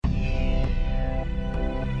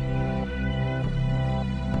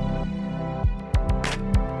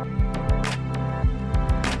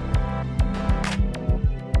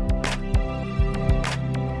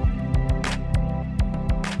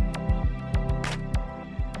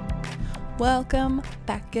Welcome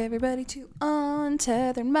back, everybody, to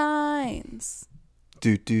Untethered Minds.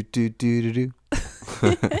 Do.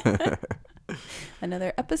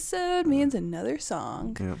 Another episode means another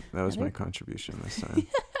song. Yeah, that was my contribution this time.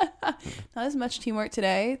 Not as much teamwork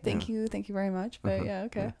today. Thank you very much. But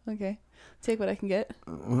okay. Take what I can get.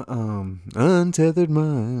 Untethered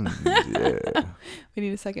Minds. Yeah. We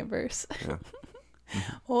need a second verse. Yeah.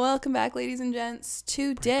 Welcome back, ladies and gents.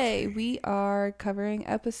 Today we are covering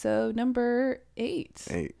episode number 8.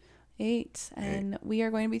 And we are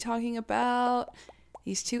going to be talking about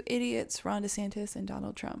these two idiots, Ron DeSantis and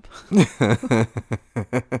Donald Trump. There's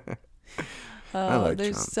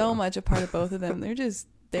Trump, so much a part of both of them.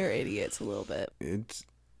 They're idiots a little bit.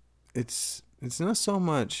 It's not so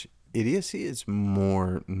much idiocy, it's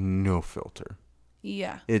more no filter.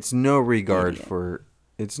 Yeah. It's no regard for,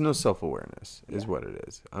 it's no self-awareness is what it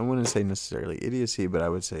is. I wouldn't say necessarily idiocy, but I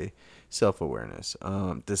would say self-awareness.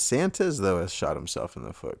 DeSantis, though, has shot himself in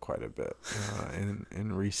the foot quite a bit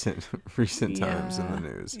in recent times in the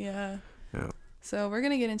news. Yeah. Yeah. So we're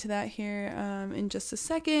going to get into that here in just a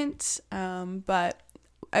second. But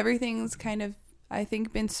everything's kind of, I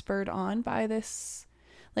think, been spurred on by this.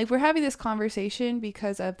 Like, we're having this conversation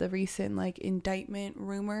because of the recent, indictment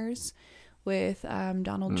rumors with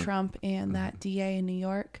Donald Trump and that DA in New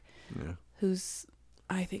York, who's,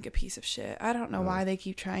 I think, a piece of shit. I don't know why they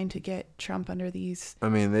keep trying to get Trump under these. I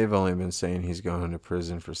mean, they've only been saying he's going to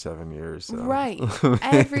prison for 7 years. So. Right.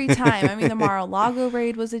 Every time. I mean, the Mar-a-Lago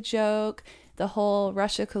raid was a joke. The whole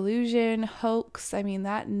Russia collusion hoax, I mean,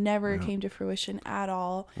 that never came to fruition at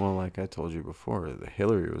all. Well, like I told you before,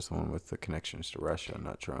 Hillary was the one with the connections to Russia,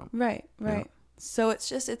 not Trump. Right. Yeah. So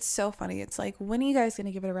it's so funny. It's like, when are you guys going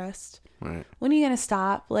to give it a rest? Right. When are you going to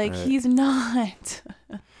stop? He's not.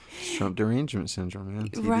 Trump derangement syndrome, man.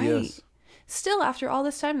 TDS. Right. Still, after all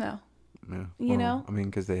this time, though. Yeah. You know? I mean,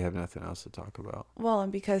 because they have nothing else to talk about. Well,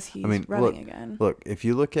 and because he's running again. Look, if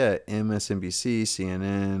you look at MSNBC,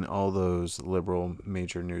 CNN, all those liberal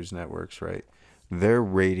major news networks, right? Their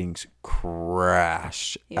ratings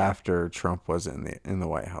crashed after Trump wasn't in the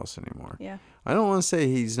White House anymore. Yeah. I don't want to say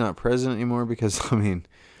he's not president anymore because, I mean,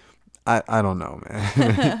 I don't know,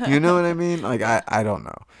 man. You know what I mean? I don't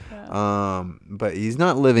know. Yeah. But he's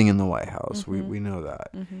not living in the White House. Mm-hmm. We know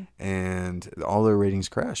that. Mm-hmm. And all their ratings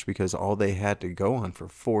crashed because all they had to go on for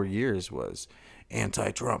 4 years was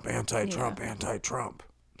anti-Trump.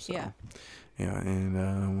 So, yeah.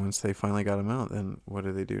 And once they finally got him out, then what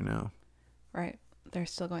do they do now? Right. They're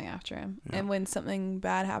still going after him. Yeah. And when something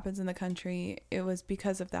bad happens in the country, it was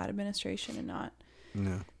because of that administration and not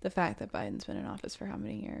the fact that Biden's been in office for how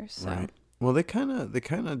many years. So. Right. Well, they kind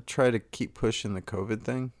of try to keep pushing the COVID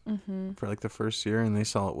thing for the first year, and they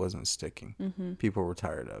saw it wasn't sticking. Mm-hmm. People were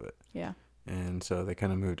tired of it. Yeah. And so they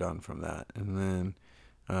kind of moved on from that. And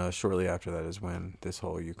then shortly after that is when this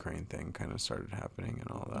whole Ukraine thing kind of started happening and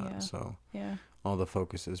all that. Yeah. So all the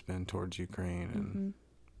focus has been towards Ukraine and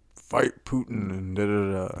fight Putin and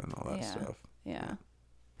and all that stuff. Yeah.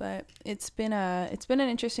 But it's been an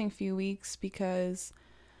interesting few weeks because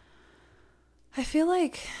I feel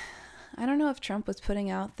like, I don't know if Trump was putting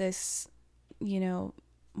out this, what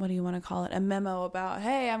do you want to call it? A memo about,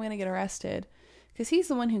 hey, I'm going to get arrested. Because he's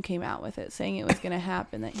the one who came out with it, saying it was going to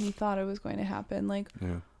happen, that he thought it was going to happen.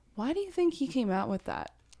 Why do you think he came out with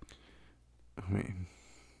that? I mean,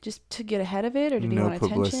 just to get ahead of it, or did he want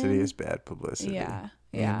attention? No publicity is bad publicity.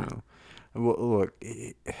 Yeah. Well, look,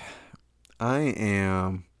 I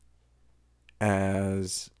am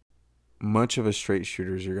as much of a straight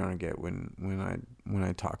shooter as you're gonna get when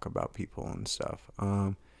I talk about people and stuff.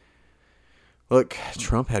 Look,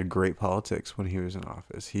 Trump had great politics when he was in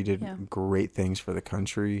office. He did great things for the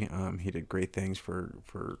country. He did great things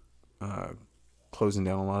for closing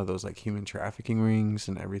down a lot of those human trafficking rings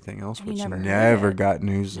and everything else, which never got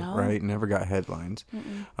news, right? Never got headlines.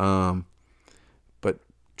 But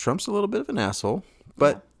Trump's a little bit of an asshole,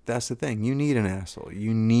 but that's the thing. You need an asshole.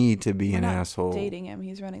 You need to be an asshole. Dating him.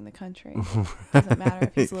 He's running the country. Doesn't matter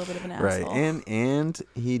if he's a little bit of an asshole. Right. And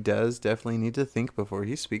he does definitely need to think before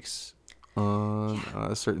he speaks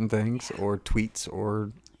on certain things or tweets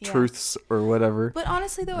or truths or whatever. But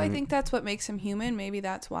honestly, though, I think that's what makes him human. Maybe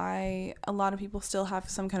that's why a lot of people still have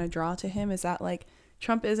some kind of draw to him, is that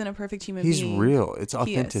Trump isn't a perfect human being. He's real. It's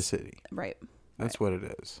authenticity. Right. That's what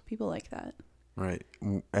it is. People like that. Right.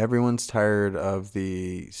 Everyone's tired of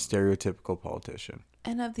the stereotypical politician.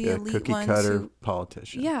 And of the elite cookie ones cutter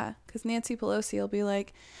politician. Yeah, because Nancy Pelosi will be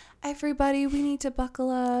like, everybody, we need to buckle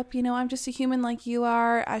up. I'm just a human like you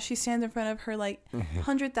are. As she stands in front of her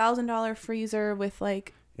 $100,000 freezer with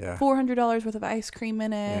 $400 worth of ice cream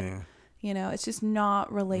in it. You know, it's just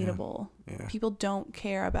not relatable. Yeah. People don't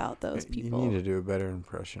care about those people. You need to do a better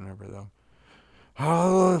impression of her, though.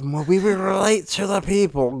 Oh, we relate to the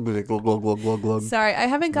people. Sorry, I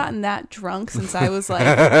haven't gotten that drunk since I was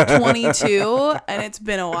like 22, and it's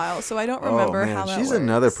been a while, so I don't remember how that She's works.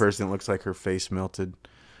 Another person that looks like her face melted.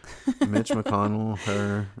 Mitch McConnell,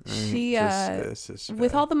 her. She,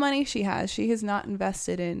 with all the money she has not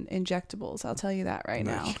invested in injectables. I'll tell you that right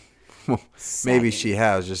now. Well, maybe she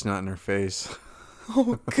has, just not in her face.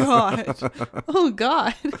 Oh, God. Oh,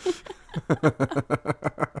 God.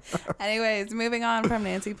 Anyways, moving on from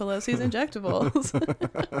Nancy Pelosi's injectables.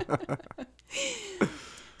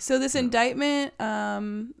 So this indictment,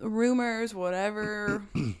 rumors, whatever,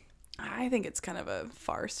 I think it's kind of a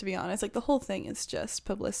farce, to be honest. Like, the whole thing is just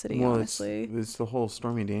publicity, honestly. It's the whole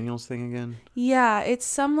Stormy Daniels thing again? Yeah, it's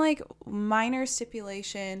some, like, minor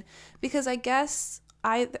stipulation. Because I guess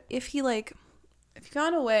if you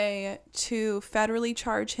found a way to federally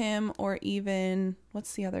charge him, or even,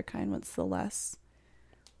 what's the other kind? What's the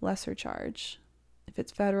lesser charge? If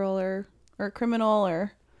it's federal or criminal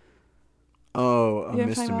or... Oh, a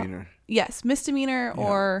misdemeanor. Yes, misdemeanor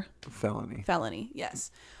or... Felony. Felony, yes.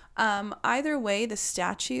 Either way, the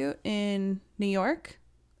statute in New York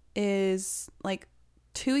is like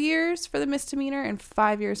 2 years for the misdemeanor and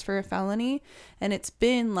 5 years for a felony, and it's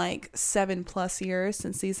been like 7+ years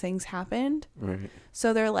since these things happened. Right.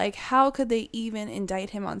 So they're like, how could they even indict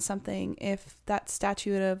him on something if that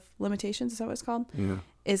statute of limitations, is that what it's called? Yeah.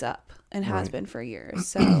 Is up and has been for years.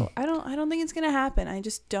 So I don't think it's gonna happen. I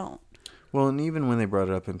just don't. Well, and even when they brought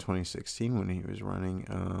it up in 2016 when he was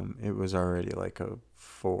running, it was already like a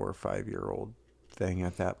 4 or 5 year old thing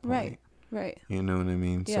at that point. Right. You know what I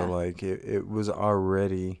mean? Yeah. So, like, it was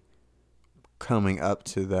already coming up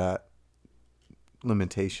to that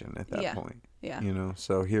limitation at that point. Yeah. You know?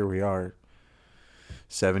 So here we are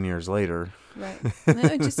 7 years later. Right.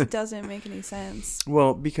 It just doesn't make any sense.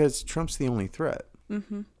 Well, because Trump's the only threat.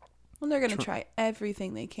 Mm-hmm. Well, they're going to try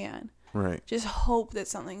everything they can. Right. Just hope that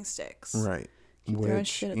something sticks. Right. Keep throwing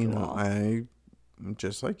shit at the wall. I,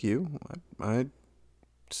 just like you, I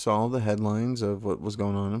saw the headlines of what was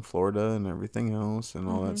going on in Florida and everything else and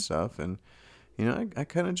all that stuff, and you know, I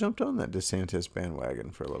kind of jumped on that DeSantis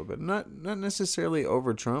bandwagon for a little bit. Not necessarily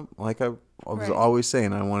over Trump, like I was always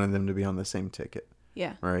saying, I wanted them to be on the same ticket.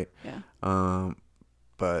 Yeah. Right. Yeah.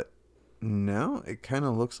 But now it kind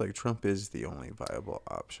of looks like Trump is the only viable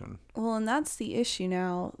option. Well, and that's the issue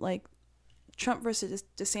now. Like, Trump versus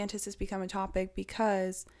DeSantis has become a topic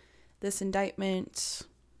because this indictment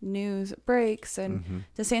news breaks, and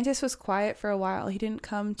DeSantis was quiet for a while. He didn't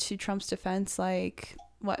come to Trump's defense like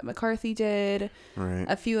what McCarthy did. Right.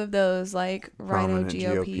 A few of those like Rhino Prominent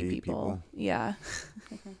GOP people. Yeah.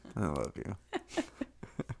 I love you.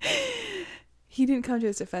 He didn't come to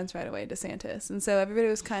his defense right away, DeSantis. And so everybody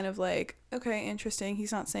was kind of like, okay, interesting.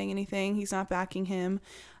 He's not saying anything. He's not backing him.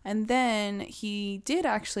 And then he did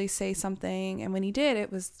actually say something. And when he did, it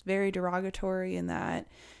was very derogatory in that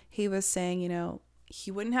he was saying, you know, he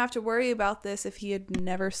wouldn't have to worry about this if he had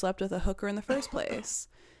never slept with a hooker in the first place.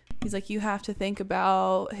 He's like, you have to think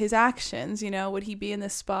about his actions. You know, would he be in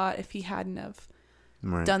this spot if he hadn't have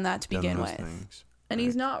done that to begin with? Things. And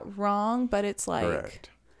he's not wrong, but it's like... Correct.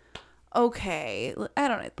 Okay, I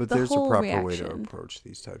don't know. But there's a proper way to approach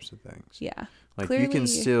these types of things. Yeah. Like, clearly, you can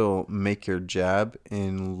still make your jab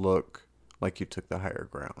and look like you took the higher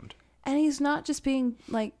ground. And he's not just being,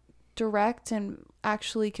 like, direct and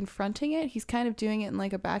actually confronting it. He's kind of doing it in,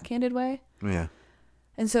 like, a backhanded way. Yeah.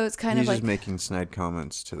 And so it's kind of like... He's just making snide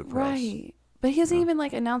comments to the press. Right. But he hasn't even,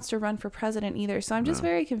 like, announced a run for president either. So I'm just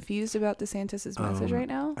very confused about DeSantis' message right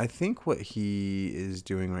now. I think what he is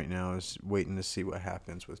doing right now is waiting to see what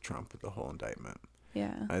happens with Trump with the whole indictment.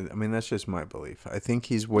 Yeah. I mean, that's just my belief. I think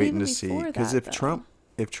he's waiting to see. Because if Trump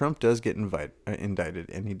does get indicted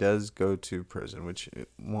and he does go to prison, which it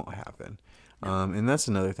won't happen. No. And that's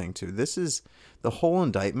another thing, too. The whole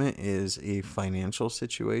indictment is a financial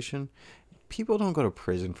situation. People don't go to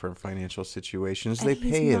prison for financial situations. And they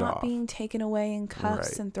pay it off. He's not being taken away in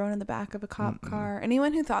cuffs and thrown in the back of a cop car.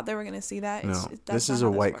 Anyone who thought they were going to see that, this is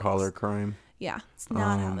a white-collar crime. Yeah, it's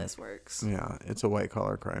not how this works. Yeah, it's a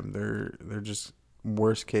white-collar crime. They're just,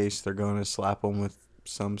 worst case, they're going to slap him with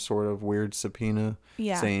some sort of weird subpoena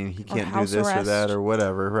saying he can't do this or that or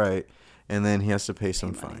whatever, right? And then he has to pay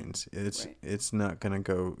some fines. It's not going to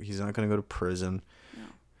go, he's not going to go to prison.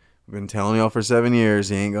 I've been telling y'all for 7 years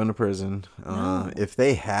he ain't going to prison. No. If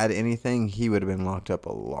they had anything, he would have been locked up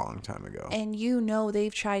a long time ago. And you know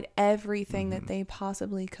they've tried everything that they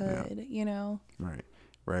possibly could, you know?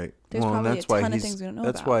 Right. There's probably a ton of things we don't know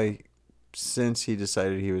about. That's why since he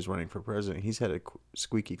decided he was running for president, he's had a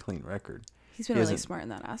squeaky clean record. He's been really smart in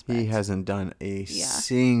that aspect. He hasn't done a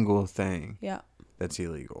single thing that's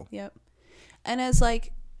illegal. Yep. And as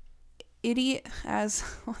like idiot as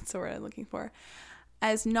what's the word I'm looking for?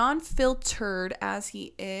 As non-filtered as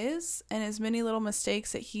he is, and as many little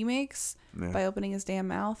mistakes that he makes by opening his damn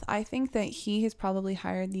mouth, I think that he has probably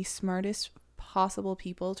hired the smartest possible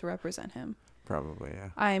people to represent him. Probably, yeah.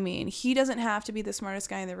 I mean, he doesn't have to be the smartest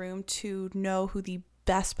guy in the room to know who the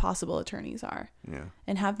best possible attorneys are. Yeah.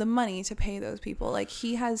 And have the money to pay those people. Like,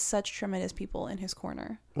 he has such tremendous people in his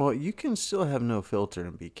corner. Well, you can still have no filter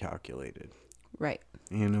and be calculated. Right.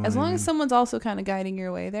 You know, as long as someone's also kind of guiding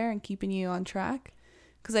your way there and keeping you on track.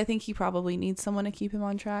 Because I think he probably needs someone to keep him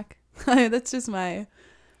on track. That's just my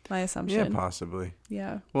assumption. Yeah, possibly.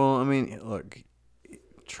 Yeah. Well, I mean, look,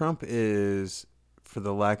 Trump is, for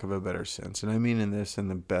the lack of a better sense, and I mean in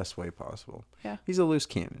the best way possible. Yeah. He's a loose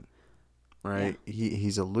cannon, right? Yeah.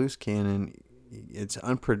 He's a loose cannon. It's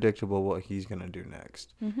unpredictable what he's going to do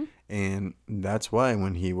next. Mm-hmm. And that's why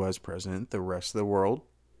when he was president, the rest of the world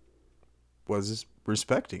was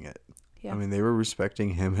respecting it. Yeah. I mean, they were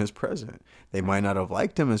respecting him as president. They might not have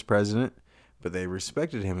liked him as president, but they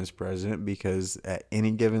respected him as president because at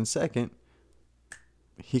any given second,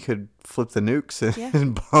 he could flip the nukes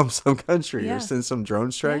and bomb some country or send some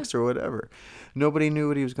drone strikes or whatever. Nobody knew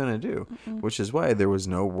what he was going to do, which is why there was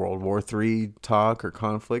no World War III talk or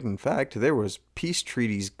conflict. In fact, there was peace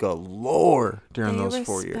treaties galore during those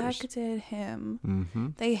 4 years. They respected him. Mm-hmm.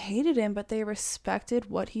 They hated him, but they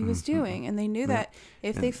respected what he was doing. And they knew that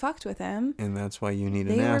if they fucked with him... And that's why you need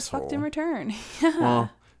an asshole. They were fucked in return. Yeah.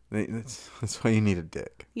 Well, that's why you need a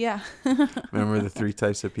dick. Yeah. Remember the 3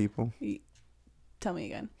 types of people? Tell me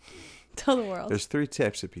again. Tell the world. There's 3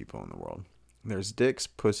 types of people in the world. There's dicks,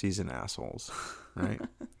 pussies, and assholes, right?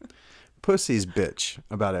 Pussies bitch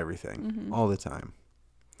about everything all the time.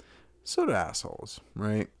 So do assholes,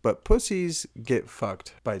 right? But pussies get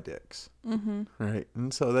fucked by dicks, right?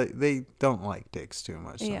 And so they don't like dicks too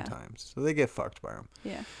much sometimes. So they get fucked by them.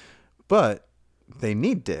 Yeah. But they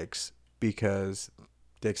need dicks because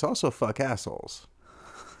dicks also fuck assholes.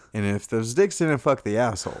 And if those dicks didn't fuck the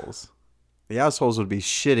assholes would be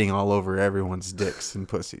shitting all over everyone's dicks and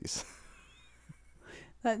pussies.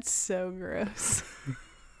 That's so gross.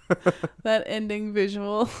 That ending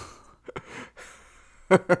visual.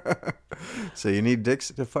 So you need dicks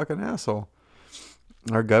to fuck an asshole.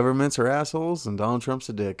 Our governments are assholes and Donald Trump's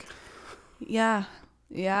a dick. Yeah.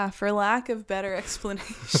 Yeah. For lack of better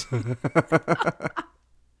explanation.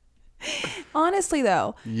 Honestly,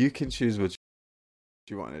 though. You can choose what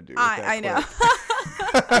you want to do. I know.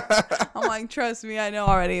 I'm like, trust me, I know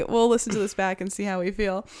already. We'll listen to this back and see how we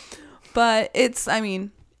feel. But it's, I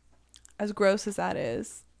mean, as gross as that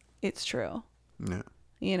is, it's true. Yeah.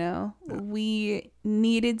 You know, we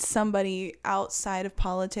needed somebody outside of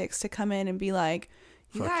politics to come in and be like,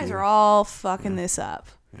 you guys are all fucking this up.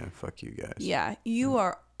 Yeah, fuck you guys. Yeah, you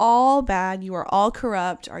are all bad. You are all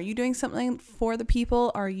corrupt. Are you doing something for the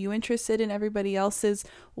people? Are you interested in everybody else's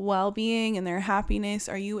well-being and their happiness?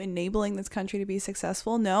 Are you enabling this country to be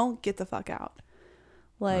successful? No, get the fuck out.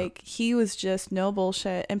 Like, he was just no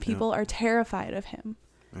bullshit, and people are terrified of him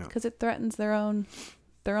because it threatens their own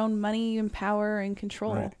money and power and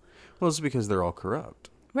control. Right. Well, it's because they're all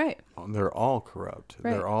corrupt. Right. They're all corrupt.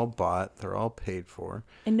 Right. They're all bought. They're all paid for.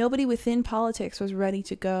 And nobody within politics was ready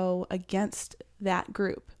to go against that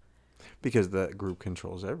group. Because that group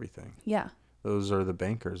controls everything. Yeah. Those are the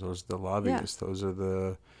bankers. Those are the lobbyists. Yeah. Those are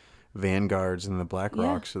the Vanguards and the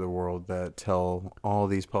BlackRocks of the world that tell all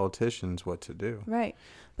these politicians what to do. Right.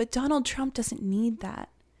 But Donald Trump doesn't need that.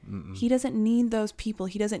 Mm-mm. He doesn't need those people.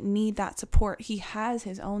 He doesn't need that support. He has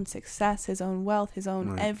his own success, his own wealth, his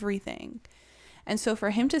own everything. And so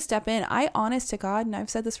for him to step in, I honest to God, and I've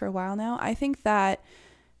said this for a while now, I think that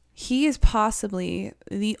he is possibly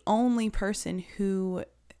the only person who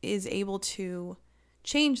is able to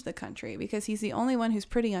change the country because he's the only one who's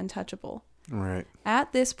pretty untouchable. Right.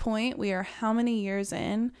 At this point, we are how many years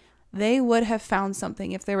in? They would have found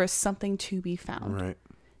something if there was something to be found. Right.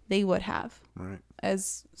 They would have. Right.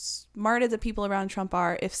 As smart as the people around Trump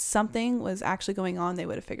are, if something was actually going on, they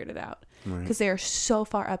would have figured it out. Because they are so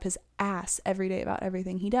far up his ass every day about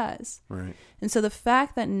everything he does. Right. And so the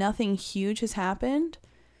fact that nothing huge has happened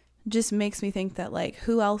just makes me think that, like,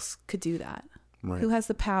 who else could do that? Right. Who has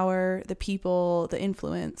the power, the people, the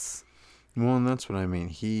influence? Well, and that's what I mean.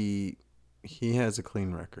 He has a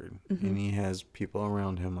clean record, and he has people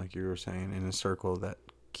around him, like you were saying, in a circle that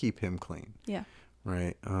keep him clean. Yeah.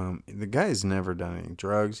 Right. The guy's never done any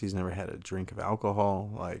drugs. He's never had a drink of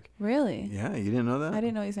alcohol. Like, really? Yeah, you didn't know that? I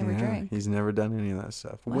didn't know he's never drank. He's never done any of that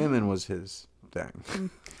stuff. Wow. Women was his thing.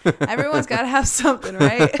 Everyone's got to have something,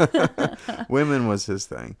 right? Women was his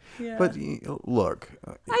thing. Yeah. But look.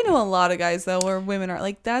 I know a lot of guys, though, where women are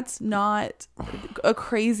like, that's not a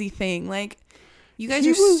crazy thing. Like, you guys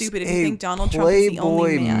are stupid if you think Donald Trump is the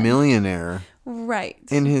only man. Playboy millionaire. Right.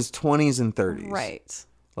 In his 20s and 30s. Right.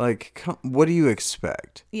 Like, what do you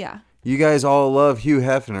expect? Yeah. You guys all love Hugh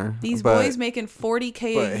Hefner. These boys making $40K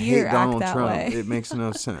a year hate Donald act that Trump. way. It makes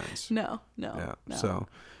no sense. No. Yeah. No.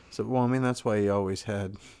 So, well, I mean, that's why he always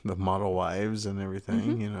had the model wives and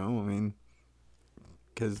everything, you know? I mean,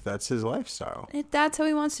 because that's his lifestyle. If that's how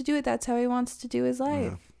he wants to do it, that's how he wants to do his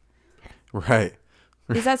life. Yeah. Right.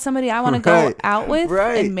 Is that somebody I want to go out with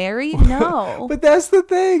and marry? No. But that's the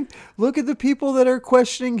thing. Look at the people that are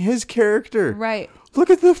questioning his character. Right. Look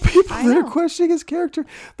at the people that are questioning his character.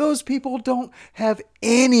 Those people don't have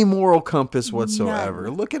any moral compass whatsoever.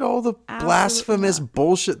 None. Look at all the blasphemous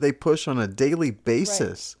bullshit they push on a daily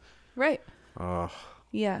basis. Right. Oh.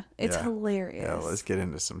 Yeah. It's hilarious. Yeah, let's get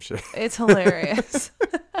into some shit. It's hilarious.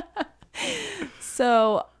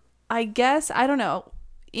 So, I guess, I don't know,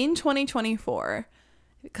 in 2024,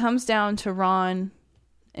 it comes down to Ron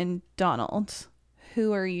and Donald.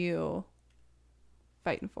 Who are you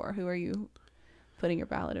fighting for? Who are you putting your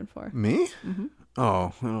ballot in for? Me? Mm-hmm.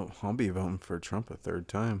 Oh, well, I'll be voting for Trump a third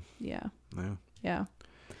time. Yeah. Yeah.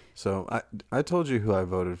 So I told you who I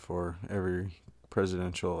voted for every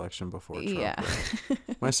presidential election before Trump. Yeah.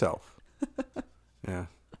 Right? Myself. Yeah.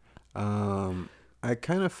 I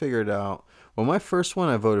kind of figured out. Well, my first one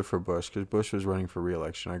I voted for Bush because Bush was running for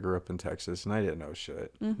re-election. I grew up in Texas and I didn't know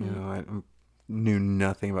shit. Mm-hmm. You know, I knew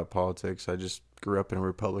nothing about politics. I just grew up in a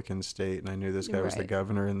Republican state and I knew this guy was the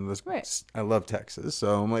governor and this. Right. I love Texas,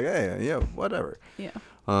 so I'm like, hey, yeah, whatever. Yeah.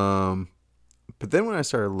 But then when I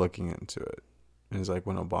started looking into it, it was like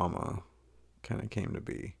when Obama kind of came to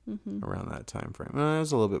be around that time frame. Well, it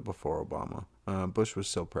was a little bit before Obama. Bush was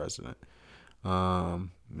still president.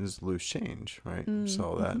 It was loose change, right?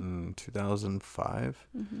 Saw that in 2005.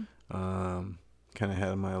 Kind of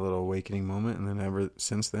had my little awakening moment, and then ever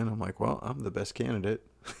since then, I'm like, well, I'm the best candidate.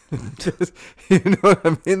 You know what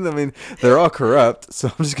I mean? I mean, they're all corrupt, so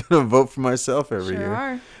I'm just gonna vote for myself every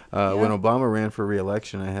year. When Obama ran for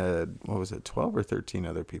re-election, I had 12 or 13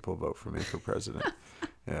 other people vote for me for president.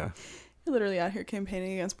 Yeah. You're literally out here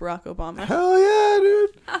campaigning against Barack Obama. Hell yeah,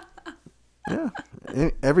 dude.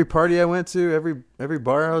 Yeah. Every party I went to, every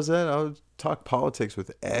bar I was at, I would talk politics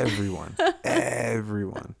with everyone.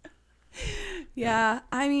 Everyone. Yeah.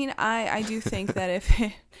 I mean, I do think that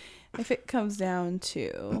if it comes down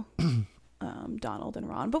to Donald and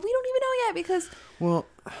Ron, but we don't even know yet because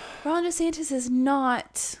Ron DeSantis is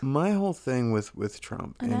not. My whole thing with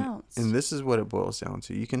Trump announced. And this is what it boils down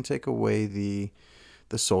to. You can take away the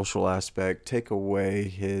social aspect, take away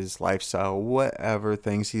his lifestyle, whatever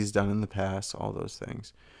things he's done in the past, all those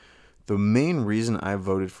things. The main reason I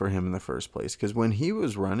voted for him in the first place, because when he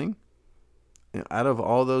was running, out of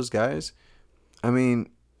all those guys, I mean,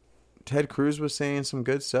 Ted Cruz was saying some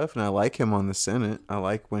good stuff, and I like him on the Senate. I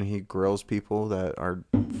like when he grills people that are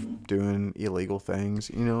doing illegal things,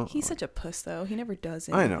 you know. He's such a puss, though. He never does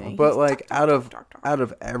anything. I know, but out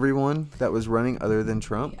of everyone that was running other than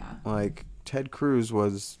Trump, like Ted Cruz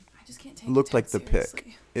looked like the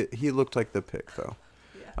pick. He looked like the pick, though.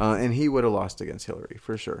 Yeah. And he would have lost against Hillary,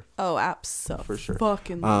 for sure. Oh, absolutely. For sure.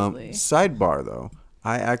 Fucking sidebar, though.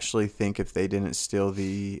 I actually think if they didn't steal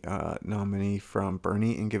the nominee from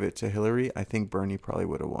Bernie and give it to Hillary, I think Bernie probably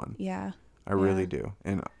would have won. Yeah. I really do.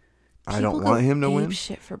 And I don't want him to win.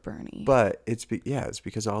 Shit for Bernie. But it's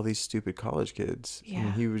because all these stupid college kids. Yeah.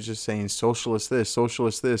 And he was just saying socialist this,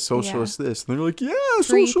 socialist this, socialist this. And they're like, yeah,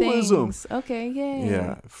 free socialism. Things. Okay, yay.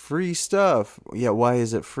 Yeah. Free stuff. Yeah, why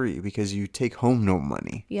is it free? Because you take home no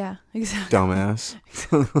money. Yeah, exactly. Dumbass.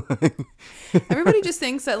 Everybody just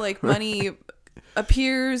thinks that like money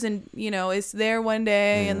appears and, you know, it's there one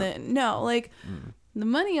day and then the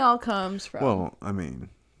money all comes from. Well, I mean,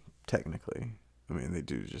 technically. I mean, they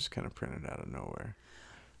do just kind of print it out of nowhere.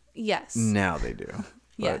 Yes. Now they do.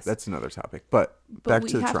 Yes. That's another topic. But back to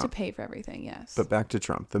Trump. We have to pay for everything, yes. But back to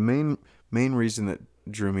Trump. The main reason that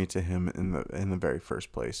drew me to him in the very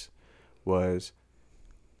first place was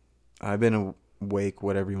I've been awake,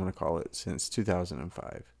 whatever you want to call it, since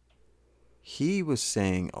 2005. He was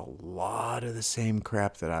saying a lot of the same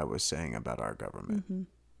crap that I was saying about our government. Mm-hmm.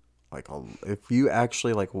 Like, if you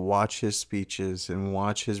actually watch his speeches and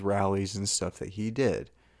watch his rallies and stuff that he did,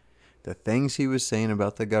 the things he was saying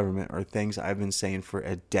about the government are things I've been saying for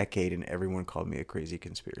a decade, and everyone called me a crazy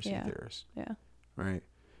conspiracy theorist. Yeah. right?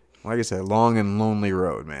 Like I said, long and lonely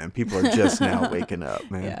road, man. People are just now waking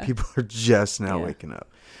up, man. Yeah. People are just now waking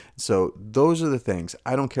up. So those are the things.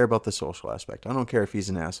 I don't care about the social aspect. I don't care if he's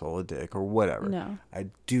an asshole, a dick, or whatever. No. I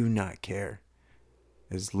do not care.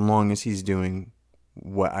 As long as he's doing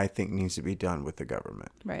what I think needs to be done with the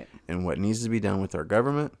government. Right. And what needs to be done with our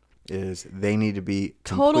government is they need to be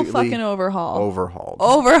total fucking overhaul. Overhauled.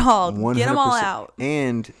 100%. Get them all out.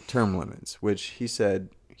 And term limits, which he said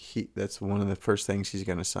that's one of the first things he's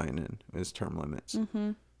going to sign in is term limits.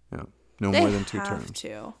 Mm-hmm. Yeah. No more than 2 terms.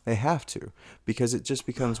 They have to, because it just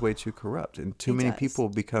becomes way too corrupt, and too many people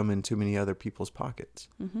become in too many other people's pockets.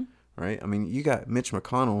 Mm-hmm. Right? I mean, you got Mitch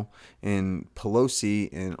McConnell and Pelosi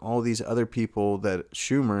and all these other people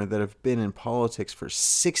Schumer that have been in politics for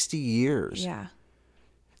 60 years. Yeah.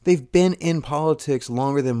 They've been in politics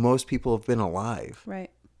longer than most people have been alive. Right.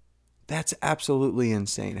 That's absolutely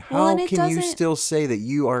insane. How can you still say that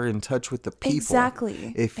you are in touch with the people?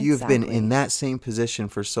 Exactly. If you've been in that same position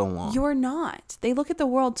for so long. You're not. They look at the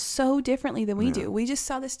world so differently than we do. We just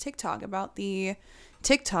saw this TikTok about the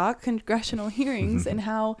TikTok congressional hearings and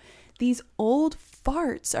how these old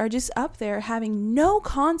farts are just up there having no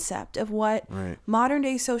concept of what modern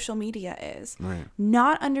day social media is. Right.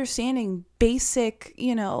 Not understanding basic,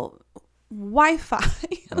 Wi-Fi.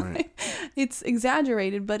 It's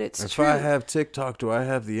exaggerated, but it's true. If I have TikTok, do I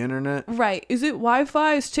have the internet? Right. Is it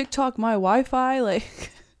Wi-Fi? Is TikTok my Wi-Fi?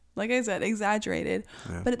 Like I said, exaggerated.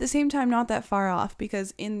 Yeah. But at the same time, not that far off,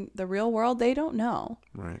 because in the real world, they don't know.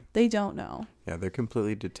 Right. They don't know. Yeah, they're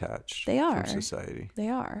completely detached from society. They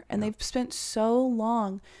are. And they've spent so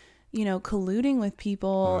long colluding with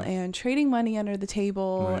people and trading money under the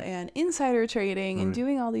table and insider trading and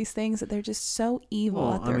doing all these things that they're just so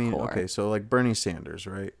evil at their core. Okay, so like Bernie Sanders,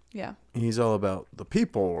 right? Yeah. He's all about the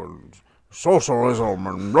people and socialism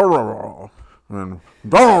and blah, blah, blah, and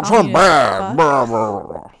Donald Trump bad. Blah,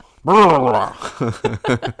 blah, blah,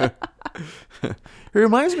 blah. It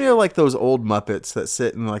reminds me of like those old Muppets that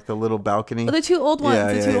sit in like the little balcony. Oh, the 2 old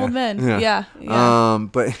ones, the 2 old men. Yeah.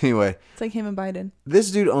 But anyway, it's like him and Biden.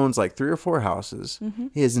 This dude owns like 3 or 4 houses. Mm-hmm.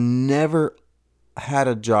 He has never had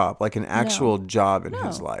a job, like an actual job in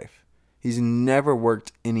his life. He's never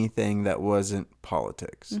worked anything that wasn't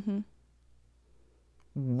politics. Mm-hmm.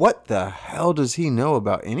 What the hell does he know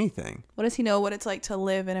about anything? What does he know what it's like to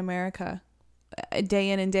live in America?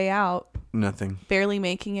 Day in and day out. Nothing. Barely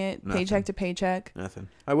making it. Nothing. Paycheck to paycheck. Nothing.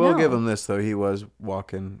 I will give him this, though. He was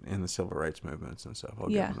walking in the civil rights movements and stuff. I'll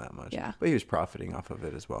give him that much. Yeah. But he was profiting off of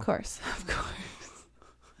it as well. Of course.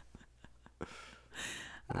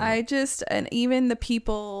 And even the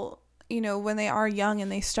people, when they are young and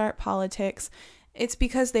they start politics, it's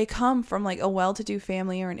because they come from like a well-to-do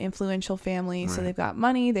family or an influential family. So they've got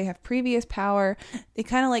money, they have previous power. They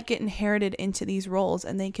kind of like get inherited into these roles,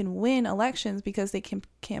 and they can win elections because they can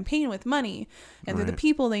campaign with money and they're the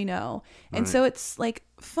people they know. And so it's like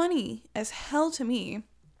funny as hell to me.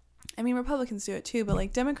 I mean, Republicans do it too, but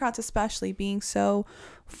like Democrats especially being so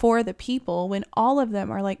for the people when all of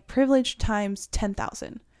them are like privileged times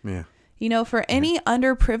 10,000. Yeah. For any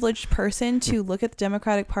underprivileged person to look at the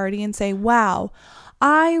Democratic Party and say, wow,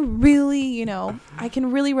 I really, I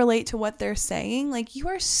can really relate to what they're saying. Like, you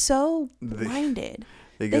are so blinded.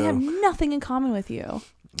 They have nothing in common with you.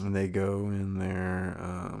 And they go in their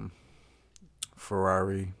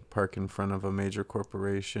Ferrari, park in front of a major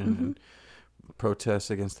corporation and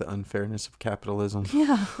protest against the unfairness of capitalism.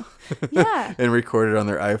 Yeah. Yeah. And record it on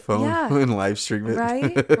their iPhone and live stream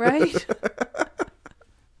it. Right.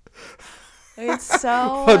 It's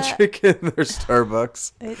so... While drinking their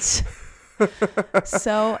Starbucks. It's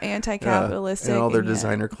so anti-capitalistic. And all their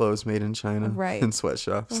designer clothes made in China. Right. In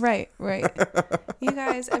sweatshops. Right. You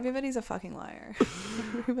guys, everybody's a fucking liar.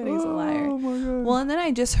 Everybody's a liar. Oh, my God. Well, and then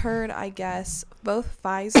I just heard, I guess, both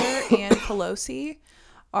Pfizer and Pelosi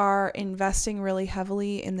are investing really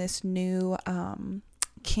heavily in this new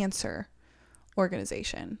cancer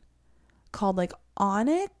organization called like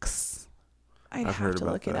Onyx. I've have to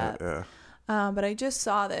look it up. Yeah. But I just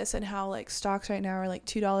saw this and how like stocks right now are like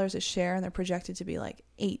 $2 a share and they're projected to be like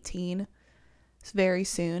 18 very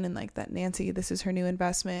soon. And like that Nancy, this is her new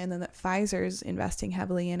investment. And then that Pfizer's investing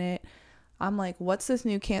heavily in it. I'm like, what's this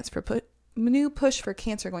new push for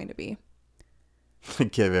cancer going to be?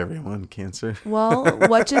 Give everyone cancer. Well,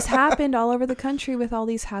 what just happened all over the country with all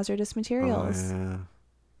these hazardous materials? Oh,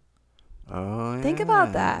 yeah. Think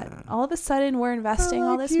about that. All of a sudden, we're investing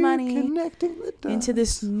all this money into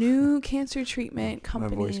this new cancer treatment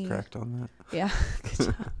company. My voice cracked on that. Yeah,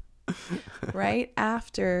 good job. Right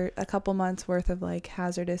after a couple months worth of like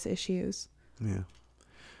hazardous issues. Yeah.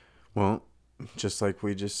 Well, just like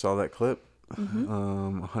we just saw that clip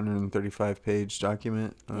 135-page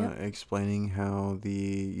document explaining how the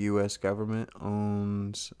U.S. government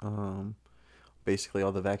owns basically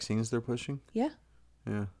all the vaccines they're pushing. Yeah.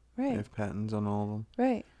 Yeah. Right. They have patents on all of them.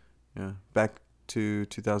 Right. Yeah. Back to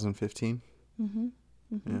 2015.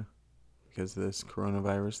 Yeah. Because this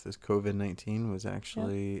coronavirus, this COVID-19, was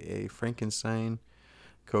actually a Frankenstein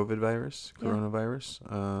COVID virus,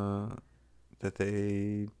 coronavirus, that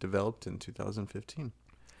they developed in 2015.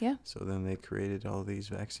 Yeah. So then they created all these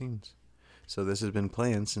vaccines. So this has been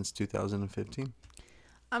planned since 2015.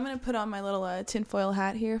 I'm going to put on my little tinfoil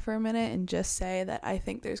hat here for a minute and just say that I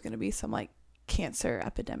think there's going to be some like cancer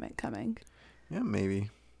epidemic coming. Yeah, maybe.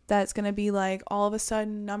 That's going to be like all of a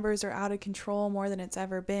sudden numbers are out of control more than it's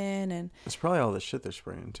ever been. And it's probably all the shit they're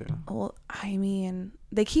spraying too. Well, I mean,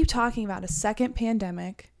 they keep talking about a second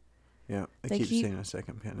pandemic. Yeah, they keep saying a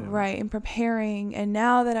second pandemic. Right, and preparing. And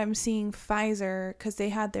now that I'm seeing Pfizer, because they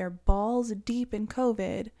had their balls deep in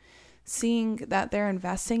COVID, seeing that they're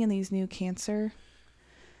investing in these new cancer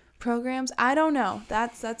programs. I don't know.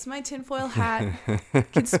 That's my tinfoil hat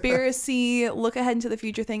conspiracy look ahead into the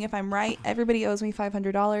future thing. If I'm right, everybody owes me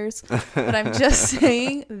 $500. But I'm just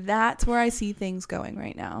saying that's where I see things going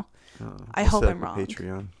right now. I hope I'm wrong.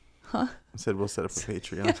 Patreon. Huh? I said we'll set up a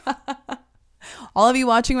Patreon. All of you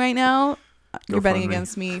watching right now, you're betting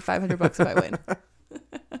against me $500 if I win.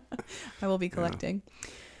 I will be collecting.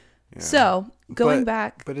 Yeah. So going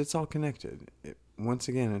back, but it's all connected. Once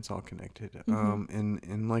again, it's all connected.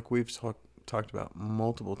 And like we've talked about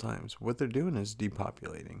multiple times, what they're doing is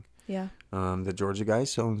depopulating. Yeah. The Georgia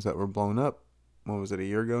Guidestones that were blown up, what was it, a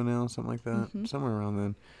year ago now, something like that, somewhere around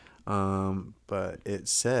then. But it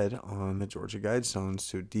said on the Georgia Guidestones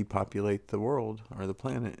to depopulate the world or the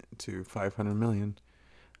planet to 500 million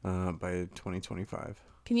by 2025.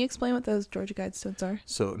 Can you explain what those Georgia Guidestones are?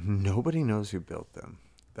 So nobody knows who built them.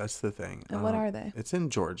 That's the thing. And what are they? It's in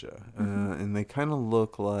Georgia, and they kind of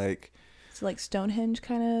look like... So like Stonehenge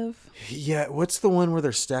kind of? Yeah, what's the one where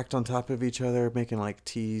they're stacked on top of each other, making like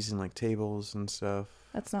teas and like tables and stuff?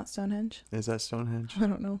 That's not Stonehenge. Is that Stonehenge? I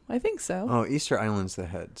don't know. I think so. Oh, Easter Island's the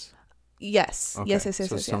heads. Yes. Okay. Yes.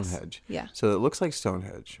 So Stonehenge. Yeah. So it looks like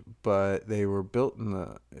Stonehenge, but they were built in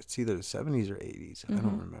it's either the 70s or 80s. I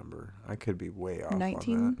don't remember. I could be way off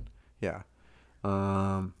 19? On that. Yeah.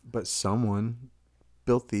 But someone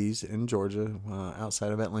built these in Georgia,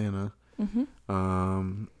 outside of Atlanta.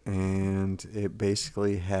 And it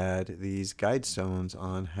basically had these guidestones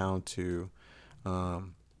on how to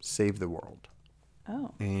save the world.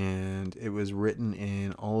 Oh. And it was written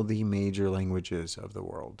in all the major languages of the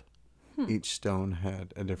world. Each stone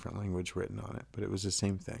had a different language written on it, but it was the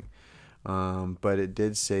same thing. But it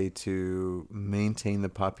did say to maintain the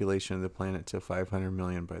population of the planet to 500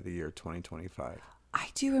 million by the year 2025. I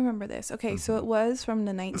do remember this. Okay, so it was from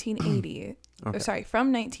the 1980.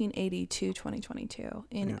 From 1980 to 2022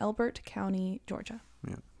 in Elbert County, Georgia.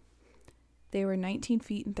 Yeah. They were 19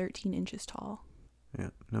 feet and 13 inches tall.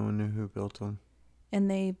 Yeah, no one knew who built them. And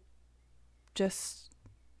they just,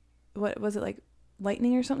 what was it, like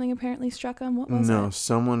lightning or something apparently struck them? What was it? No,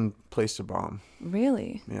 someone placed a bomb.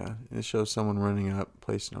 Really? Yeah, it shows someone running up,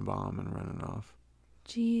 placing a bomb and running off.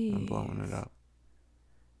 Jeez. And blowing it up.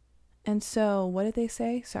 And so, what did they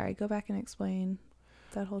say? Sorry, go back and explain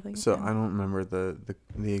that whole thing. So, I don't remember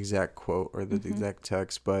the exact quote or the exact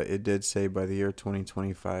text, but it did say by the year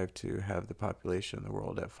 2025 to have the population of the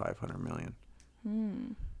world at 500 million.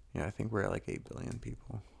 Yeah, I think we're at like 8 billion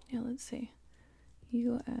people. Yeah, let's see.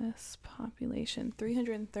 U.S. population,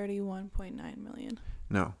 331.9 million.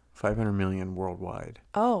 No, 500 million worldwide.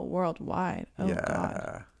 Oh, worldwide. Oh, yeah.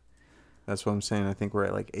 God. That's what I'm saying. I think we're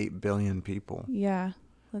at like 8 billion people. Yeah.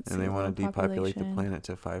 Let's see. And they want to depopulate the planet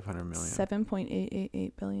to 500 million.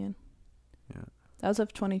 7.888 billion. Yeah. That was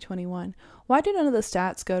of 2021. Why did none of the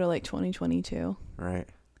stats go to like 2022? Right.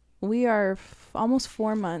 We are almost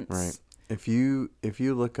 4 months. Right. If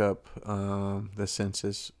you look up the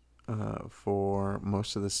census for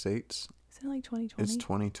most of the states, is it like 2020? It's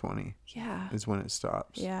 2020. Yeah. Is when it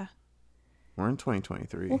stops. Yeah. We're in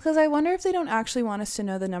 2023. Well, because I wonder if they don't actually want us to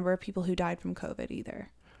know the number of people who died from COVID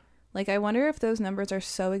either. Like, I wonder if those numbers are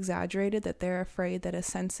so exaggerated that they're afraid that a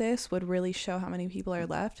census would really show how many people are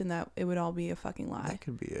left and that it would all be a fucking lie. That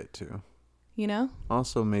could be it, too. You know?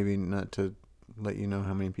 Also, maybe not to let you know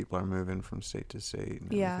how many people are moving from state to state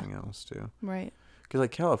and everything else, too. Right. Because,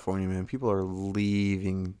 like, California, man, people are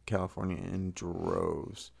leaving California in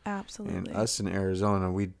droves. Absolutely. And us in Arizona,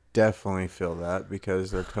 we definitely feel that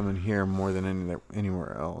because they're coming here more than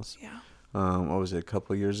anywhere else. Yeah. What was it, a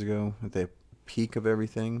couple of years ago? At the peak of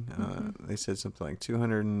everything, they said something like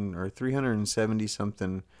 200 or 370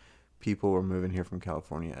 something people were moving here from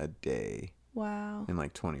California a day. Wow. In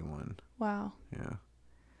like 21. Wow. Yeah.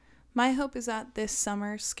 My hope is that this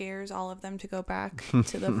summer scares all of them to go back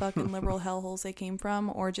to the fucking liberal hellholes they came from,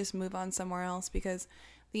 or just move on somewhere else, because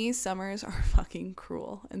these summers are fucking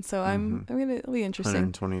cruel. And so it'll be interesting.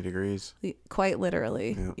 120 degrees. Quite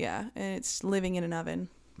literally. Yep. Yeah. And it's living in an oven.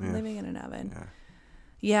 Yeah. Living in an oven. Yeah.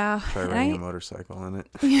 Yeah. Try riding a motorcycle in it.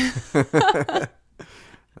 Yeah.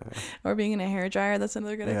 Or being in a hairdryer. That's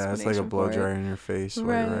another good explanation. Yeah, it's like a blow dryer in your face while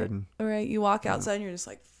you're riding. Right. You walk outside and you're just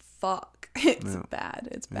like, fuck. It's bad.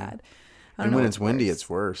 It's bad. And when it's windy, it's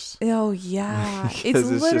worse. Oh, yeah. It's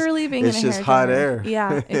literally being in a hairdryer. It's just hot air.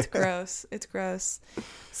 Yeah, it's gross. It's gross.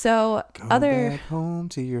 So Go back home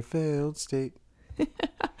to your failed state.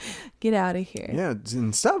 Get out of here. Yeah,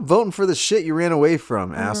 and stop voting for the shit you ran away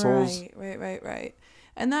from, assholes. Right.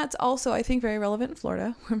 And that's also, I think, very relevant in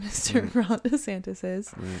Florida, where Mr. Ron DeSantis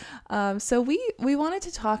is. Right. So we wanted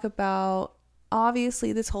to talk about,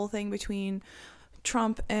 obviously, this whole thing between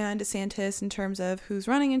Trump and DeSantis in terms of who's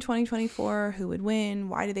running in 2024, who would win,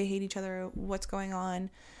 why do they hate each other, what's going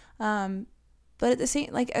on. But at the same,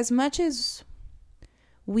 like, as much as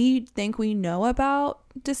we think we know about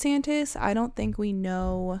DeSantis, I don't think we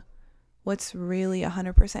know what's really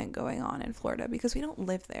 100% going on in Florida, because we don't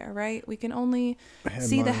live there, right? We can only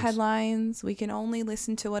see the headlines. We can only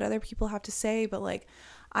listen to what other people have to say. But like,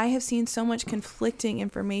 I have seen so much conflicting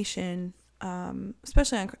information,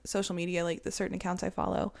 especially on social media, like the certain accounts I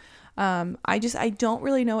follow. I don't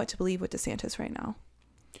really know what to believe with DeSantis right now.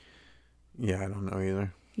 Yeah, I don't know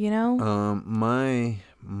either. You know?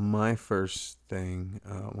 My first thing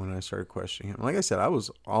when I started questioning him, like I said, I was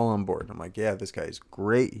all on board. I'm like, yeah, this guy's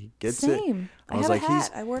great. He gets it. I was like,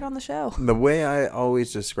 I wore it on the show. The way I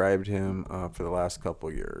always described him for the last couple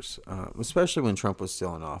of years, especially when Trump was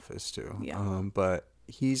still in office too. Yeah. But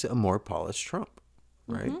he's a more polished Trump,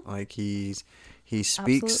 right? Mm-hmm. Like he speaks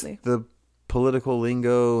Absolutely. The political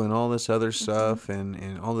lingo and all this other stuff,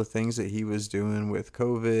 and all the things that he was doing with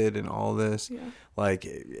COVID and all this, like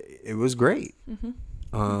it was great.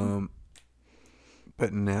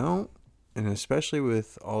 But now, and especially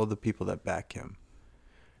with all the people that back him,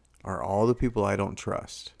 are all the people I don't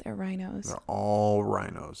trust. They're rhinos. They're all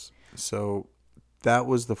rhinos. So that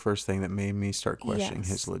was the first thing that made me start questioning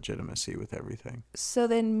his legitimacy with everything. So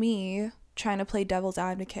then me trying to play devil's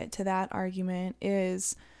advocate to that argument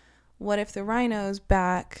is, what if the rhinos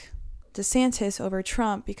back DeSantis over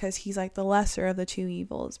Trump because he's like the lesser of the two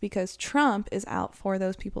evils, because Trump is out for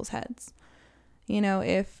those people's heads? You know,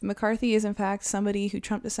 if McCarthy is in fact somebody who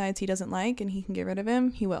Trump decides he doesn't like and he can get rid of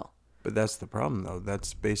him, he will. But that's the problem, though.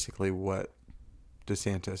 That's basically what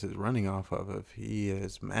DeSantis is running off of. If he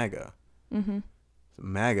is MAGA. Mm-hmm. So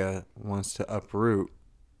MAGA wants to uproot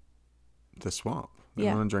the swamp. They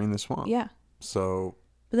want to drain the swamp. Yeah. So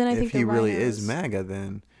but then I think if he really is MAGA,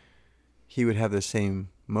 then he would have the same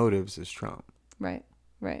motives as Trump. Right.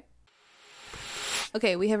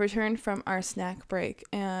 Okay, we have returned from our snack break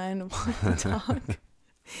and want to talk.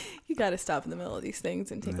 You got to stop in the middle of these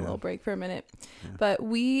things and take a little break for a minute. Yeah. But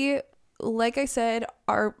we, like I said,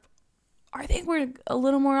 I think we're a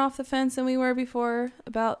little more off the fence than we were before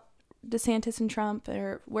about DeSantis and Trump,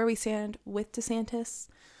 or where we stand with DeSantis.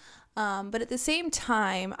 But at the same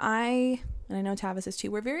time, and I know Tavis is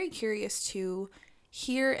too, we're very curious to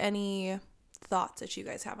hear any thoughts that you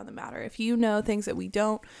guys have on the matter. If you know things that we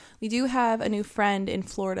don't, we do have a new friend in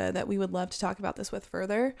Florida that we would love to talk about this with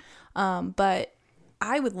further. But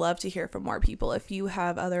I would love to hear from more people. If you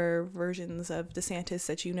have other versions of DeSantis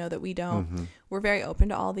that you know that we don't, we're very open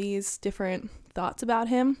to all these different thoughts about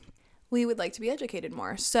him. We would like to be educated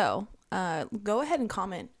more. So go ahead and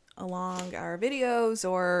comment along our videos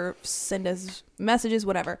or send us messages,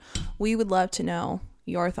 whatever. We would love to know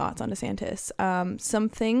your thoughts on DeSantis. Some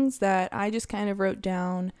things that I just kind of wrote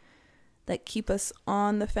down that keep us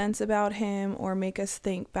on the fence about him or make us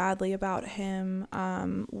think badly about him.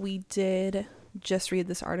 We did just read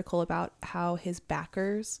this article about how his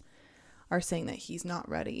backers are saying that he's not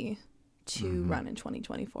ready to run in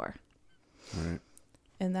 2024. Right.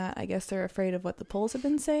 And that, I guess they're afraid of what the polls have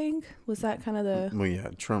been saying. Was that kind of the... Well, yeah,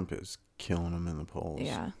 Trump is killing him in the polls.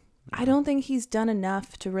 Yeah. I don't think he's done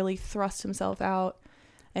enough to really thrust himself out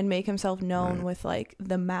and make himself known with like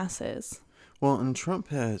the masses. Well, and Trump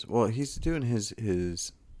he's doing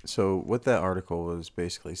his so what that article was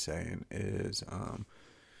basically saying is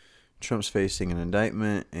Trump's facing an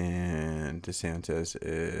indictment and DeSantis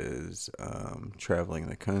is traveling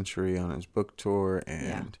the country on his book tour,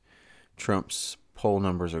 and Trump's poll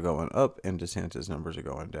numbers are going up and DeSantis numbers are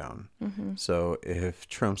going down. So if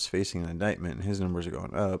Trump's facing an indictment and his numbers are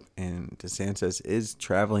going up and DeSantis is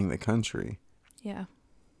traveling the country,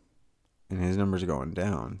 and his numbers are going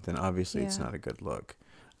down, then obviously it's not a good look.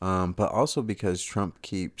 But also because Trump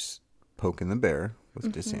keeps poking the bear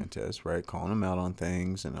with DeSantis, right? Calling him out on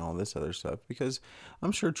things and all this other stuff. Because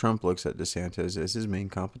I'm sure Trump looks at DeSantis as his main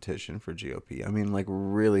competition for GOP. I mean, like,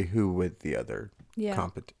 really, who would the other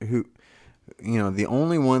who, the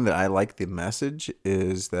only one that I like the message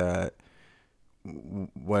is that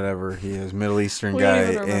whatever he is, Middle Eastern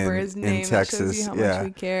guy in Texas. Much we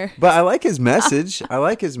care. But I like his message.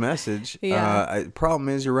 Problem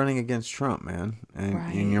is you're running against Trump, man.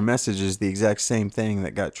 And your message is the exact same thing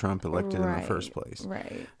that got Trump elected in the first place.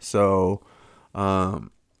 Right. So,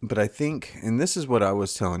 but I think, and this is what I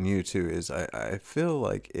was telling you too, is I feel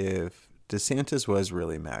like if DeSantis was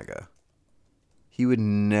really MAGA, he would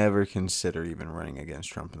never consider even running against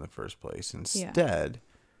Trump in the first place. Instead,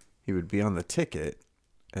 he would be on the ticket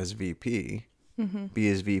as VP, be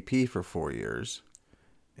his VP for 4 years,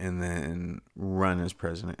 and then run as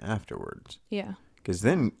president afterwards. Yeah. Because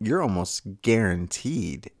then you're almost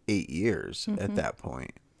guaranteed 8 years at that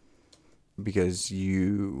point because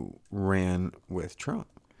you ran with Trump.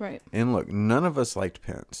 Right. And look, none of us liked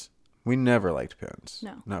Pence. We never liked Pence.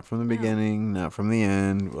 No. Not from the beginning, not from the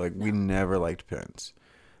end. We never liked Pence.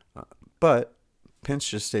 But Pence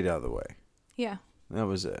just stayed out of the way. Yeah. That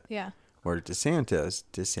was it. Yeah. Where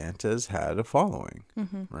DeSantis had a following,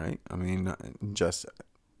 right? I mean,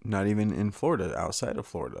 not even in Florida, outside of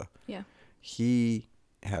Florida. Yeah. He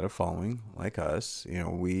had a following like us.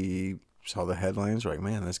 We saw the headlines, like,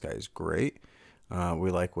 man, this guy's great. We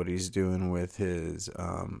like what he's doing with his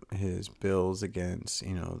bills against,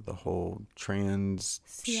 the whole trans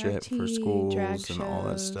shit for schools and all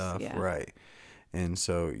that stuff. Yeah. Right. And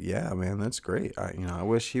so, yeah, man, that's great. I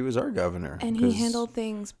wish he was our governor. And he handled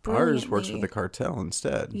things brilliantly. Ours works with the cartel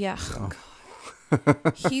instead. Yeah. So.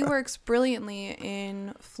 He works brilliantly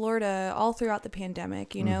in Florida all throughout the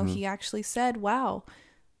pandemic. He actually said, wow,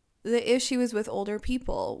 the issue is with older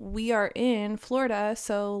people. We are in Florida,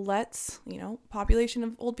 so let's, population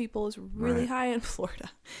of old people is really high in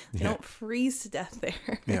Florida. They don't freeze to death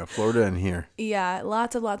there. Yeah, Florida and here. Yeah,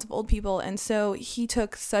 lots of old people. And so he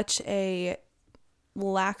took such a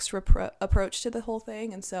lax approach to the whole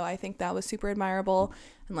thing, and so I think that was super admirable.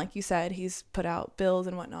 And like you said, he's put out bills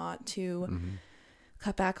and whatnot to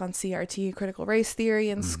cut back on CRT, critical race theory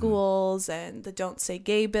in schools, and the Don't Say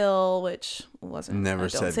Gay bill, which wasn't never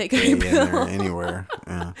said Don't Say Gay bill in there anywhere.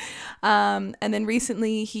 Yeah. And then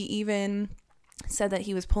recently he even said that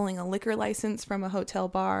he was pulling a liquor license from a hotel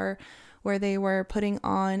bar where they were putting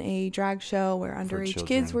on a drag show where underage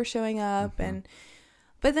kids were showing up.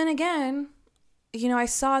 But then again, I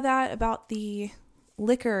saw that about the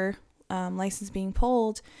liquor license being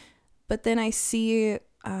pulled, but then I see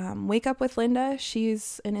Wake Up with Linda.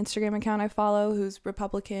 She's an Instagram account I follow who's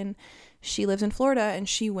Republican. She lives in Florida, and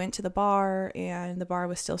she went to the bar, and the bar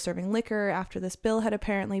was still serving liquor after this bill had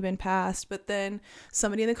apparently been passed. But then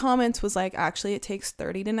somebody in the comments was like, actually, it takes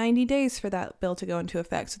 30 to 90 days for that bill to go into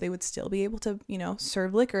effect, so they would still be able to,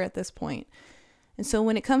 serve liquor at this point. And so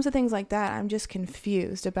when it comes to things like that, I'm just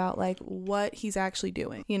confused about like what he's actually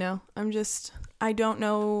doing. I don't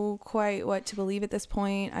know quite what to believe at this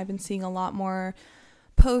point. I've been seeing a lot more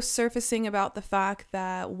posts surfacing about the fact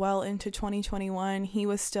that well into 2021, he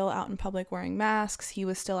was still out in public wearing masks. He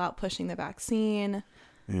was still out pushing the vaccine.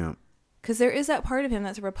 Yeah. Because there is that part of him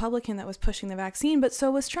that's a Republican that was pushing the vaccine, but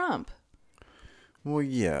so was Trump. Well,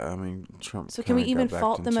 yeah, I mean, Trump. So can we even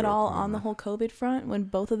fault them at all on the whole COVID front when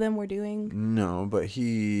both of them were doing? No, but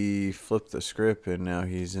he flipped the script, and now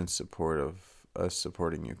he's in support of us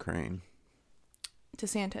supporting Ukraine.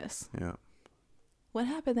 DeSantis. Yeah. What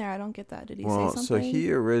happened there? I don't get that. Did he say something? So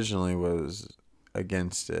he originally was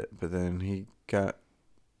against it, but then he got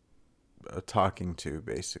a talking to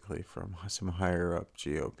basically from some higher up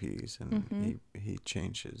GOPs, and he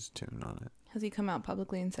changed his tune on it. Has he come out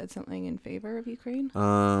publicly and said something in favor of Ukraine?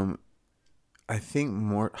 I think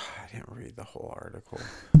more. I didn't read the whole article.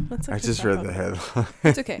 I just read the headline.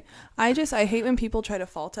 It's okay. I hate when people try to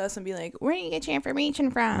fault us and be like, "Where do you get your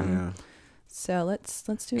information from?" Yeah. So let's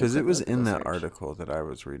do it. Because it was in that article that I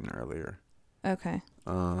was reading earlier. Okay.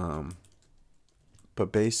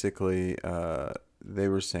 But basically, they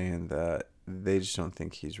were saying that they just don't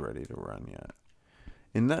think he's ready to run yet.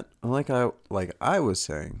 And that, like I was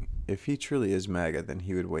saying, if he truly is MAGA, then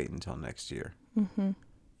he would wait until next year.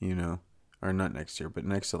 Mm-hmm. Or not next year, but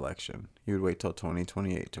next election. He would wait till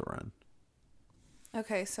 2028 to run.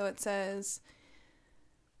 Okay, so it says,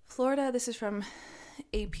 Florida, this is from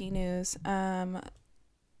AP News. Ron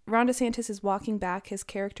DeSantis is walking back his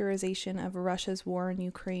characterization of Russia's war in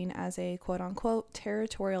Ukraine as a quote-unquote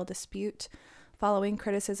territorial dispute, following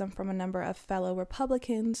criticism from a number of fellow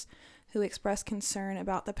Republicans who expressed concern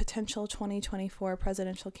about the potential 2024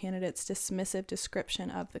 presidential candidate's dismissive description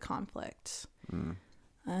of the conflict.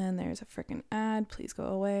 And there's a freaking ad. Please go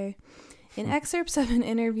away. In excerpts of an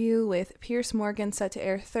interview with Piers Morgan set to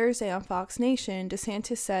air Thursday on Fox Nation,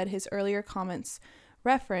 DeSantis said his earlier comments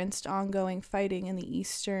referenced ongoing fighting in the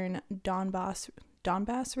eastern Donbass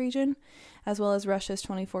region, as well as Russia's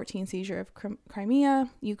 2014 seizure of Crimea.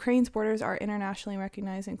 Ukraine's borders are internationally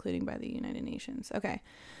recognized, including by the United Nations. Okay,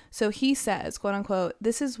 so he says, quote unquote,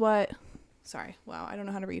 this is what, sorry, wow, I don't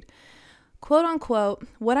know how to read. Quote unquote,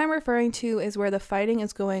 what I'm referring to is where the fighting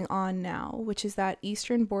is going on now, which is that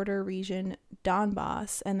eastern border region,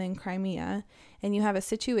 Donbass, and then Crimea. And you have a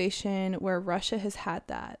situation where Russia has had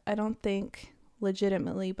that. I don't think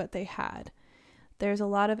legitimately, but they had. There's a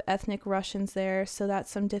lot of ethnic Russians there, so that's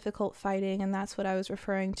some difficult fighting, and that's what I was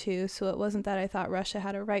referring to. So it wasn't that I thought Russia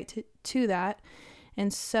had a right to that.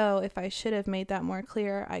 And so if I should have made that more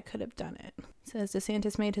clear, I could have done it. It says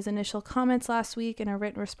DeSantis made his initial comments last week in a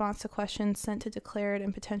written response to questions sent to declared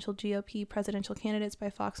and potential GOP presidential candidates by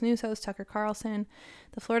Fox News host Tucker Carlson.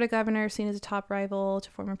 The Florida governor, seen as a top rival to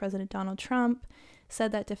former President Donald Trump,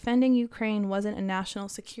 said that defending Ukraine wasn't a national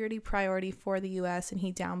security priority for the U.S., and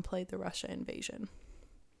he downplayed the Russia invasion.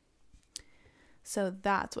 So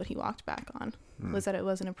that's what he walked back on, was that it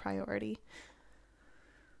wasn't a priority.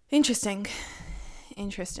 Interesting. I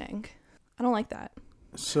don't like that.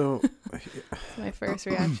 So That's my first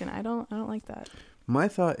reaction. I don't like that. My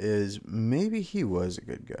thought is maybe he was a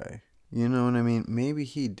good guy. You know what I mean? Maybe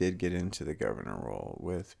he did get into the governor role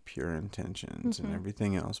with pure intentions and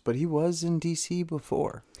everything else, but he was in DC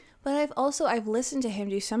before. But I've listened to him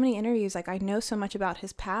do so many interviews. Like, I know so much about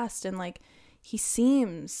his past, and like, he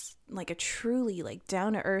seems like a truly like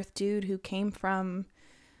down to earth dude who came from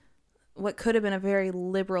what could have been a very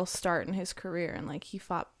liberal start in his career, and like he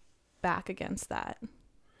fought back against that.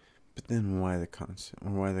 But then why the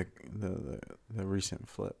recent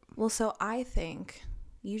flip? Well, so I think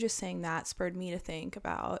you just saying that spurred me to think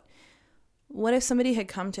about, what if somebody had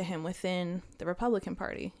come to him within the Republican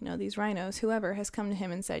Party, you know, these rhinos, whoever has come to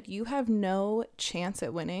him and said, you have no chance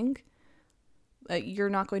at winning. You're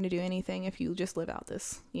not going to do anything if you just live out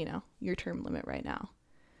this, you know, your term limit right now.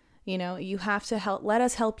 You know, you have to let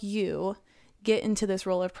us help you get into this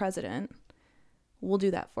role of president. We'll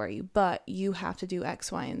do that for you, but you have to do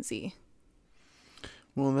X, Y, and Z.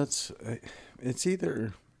 Well, it's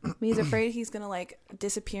either... He's afraid he's going to like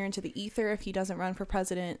disappear into the ether if he doesn't run for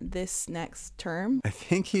president this next term. I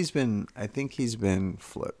think he's been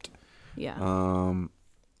flipped. Yeah.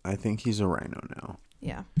 I think he's a rhino now.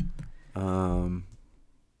 Yeah. Well,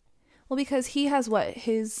 because he has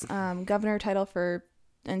his governor title for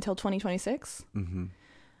until 2026. Mm-hmm.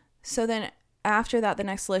 So then after that, the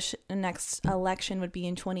next election would be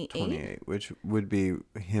in 28, which would be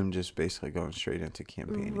him just basically going straight into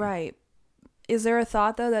campaigning. Right. Is there a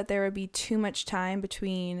thought, though, that there would be too much time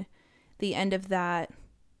between the end of that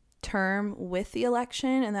term with the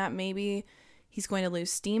election, and that maybe he's going to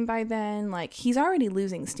lose steam by then? Like, he's already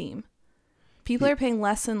losing steam. People are paying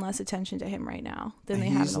less and less attention to him right now than they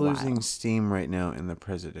have in a while. He's losing steam right now in the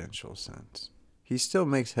presidential sense. He still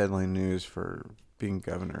makes headline news for being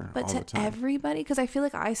governor all the time. But to everybody, because I feel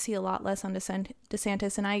like I see a lot less on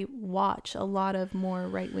DeSantis, and I watch a lot of more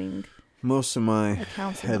right-wing Most of my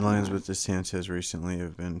headlines with DeSantis recently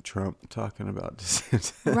have been Trump talking about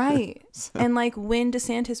DeSantis. Right. So. And like when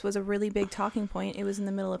DeSantis was a really big talking point, it was in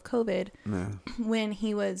the middle of COVID, when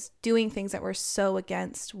he was doing things that were so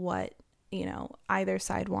against what, you know, either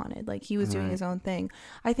side wanted. Like he was doing his own thing.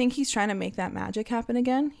 I think he's trying to make that magic happen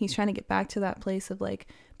again. He's trying to get back to that place of like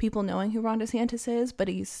people knowing who Ron DeSantis is, but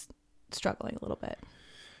he's struggling a little bit.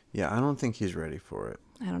 Yeah, I don't think he's ready for it.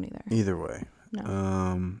 I don't either. Either way.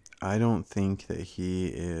 No. I don't think that he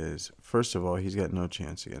is. First of all, he's got no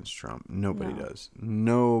chance against Trump. Nobody does.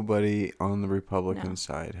 Nobody on the Republican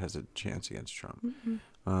side has a chance against Trump. Mm-hmm.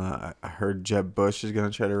 I heard Jeb Bush is going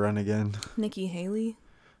to try to run again. Nikki Haley.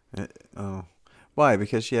 Why?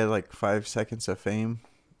 Because she had like 5 seconds of fame.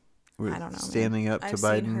 I don't know. Standing up to Biden.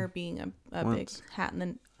 I've seen her being a big hat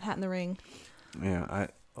in the ring. Yeah,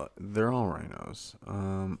 they're all rhinos.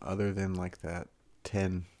 Other than like that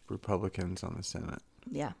 10 Republicans on the Senate.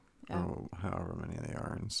 Yeah. Or however many they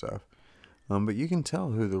are and stuff. But you can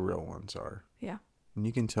tell who the real ones are. Yeah. And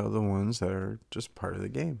you can tell the ones that are just part of the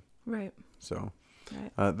game. Right. So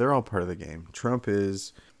they're all part of the game. Trump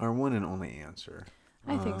is our one and only answer.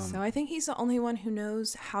 I think so. I think he's the only one who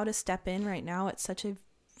knows how to step in right now at such a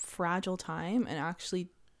fragile time and actually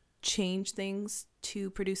change things to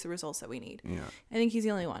produce the results that we need. Yeah. I think he's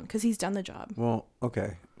the only one because he's done the job. Well,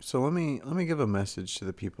 okay. So let me give a message to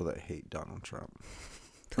the people that hate Donald Trump.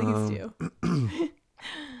 Please do.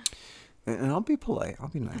 And I'll be polite. I'll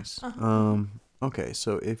be nice. Uh-huh. Okay,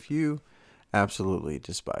 so if you absolutely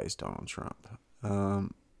despise Donald Trump,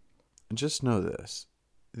 just know this.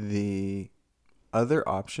 The other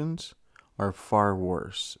options are far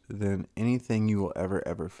worse than anything you will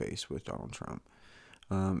ever face with Donald Trump.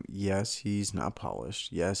 Yes, he's not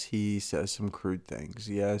polished. Yes, he says some crude things.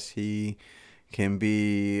 Yes, he can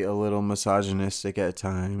be a little misogynistic at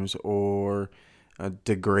times or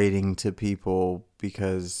degrading to people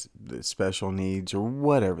because the special needs or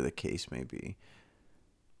whatever the case may be.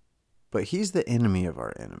 But he's the enemy of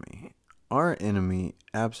our enemy. Our enemy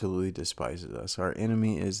absolutely despises us. Our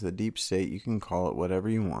enemy is the deep state. You can call it whatever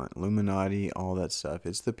you want. Illuminati, all that stuff.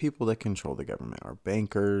 It's the people that control the government. Our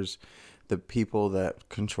bankers, the people that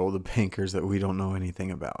control the bankers that we don't know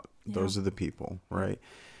anything about. Yeah. Those are the people, right?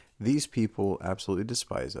 These people absolutely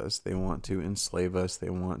despise us. They want to enslave us.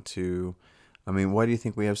 They want to... I mean, why do you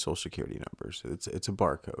think we have social security numbers? It's a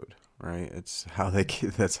barcode, right? It's how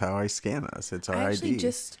that's how I scan us. It's our ID. I actually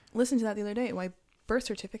just listened to that the other day. Why birth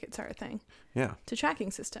certificates are a thing. Yeah. It's a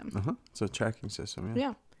tracking system. Uh-huh. It's a tracking system,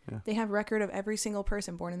 yeah. They have record of every single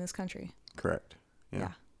person born in this country. Correct.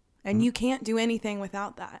 Yeah. And you can't do anything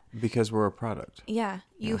without that. Because we're a product. Yeah.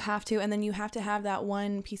 You have to. And then you have to have that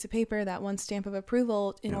one piece of paper, that one stamp of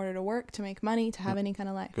approval in order to work, to make money, to have any kind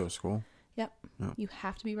of life. Go to school. Yep. You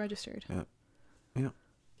have to be registered. Yeah. Yeah.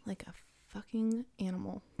 Like a fucking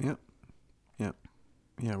animal. Yep. Yep.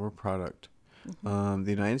 Yeah, we're a product. Mm-hmm.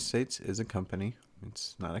 The United States is a company.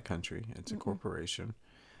 It's not a country. It's a corporation.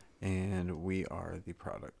 And we are the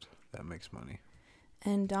product that makes money.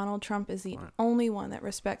 And Donald Trump is the only one that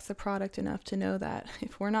respects the product enough to know that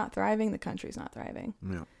if we're not thriving, the country's not thriving.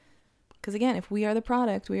 Yeah. Because again, if we are the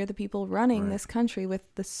product, we are the people running this country with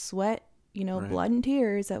the sweat, blood and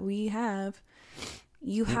tears that we have.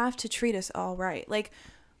 You have to treat us all right. Like,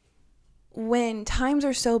 when times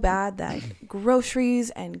are so bad that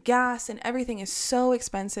groceries and gas and everything is so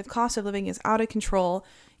expensive, cost of living is out of control,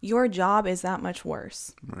 your job is that much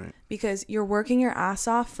worse. Right. Because you're working your ass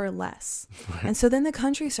off for less. Right. And so then the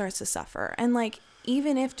country starts to suffer. And like,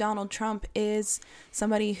 even if Donald Trump is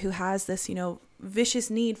somebody who has this, vicious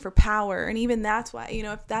need for power, and even that's why,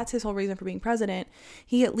 if that's his whole reason for being president,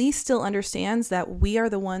 he at least still understands that we are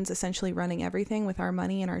the ones essentially running everything with our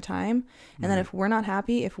money and our time, and that if we're not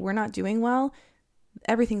happy, if we're not doing well,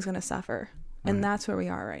 everything's going to suffer. And that's where we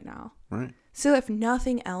are right now. Right. So if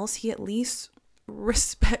nothing else, he at least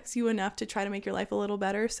respects you enough to try to make your life a little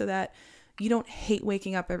better so that you don't hate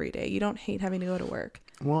waking up every day. You don't hate having to go to work.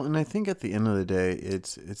 Well, and I think at the end of the day,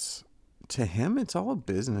 it's to him, it's all a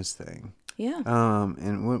business thing. Yeah.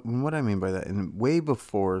 And what I mean by that, and way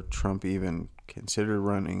before Trump even considered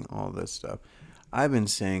running all this stuff, I've been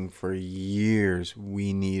saying for years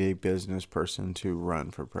we need a business person to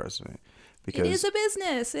run for president. Because it is a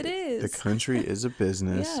business. It is. The country is a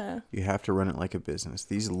business. Yeah. You have to run it like a business.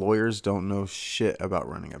 These lawyers don't know shit about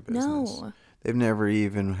running a business. No. They've never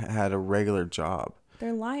even had a regular job.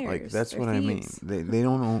 They're liars. Like, that's They're what thieves. I mean. They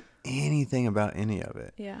don't know anything about any of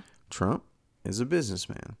it. Yeah. Trump is a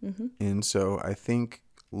businessman. Mm-hmm. And so I think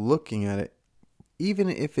looking at it, even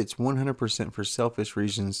if it's 100% for selfish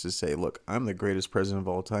reasons to say, look, I'm the greatest president of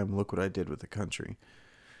all time. Look what I did with the country.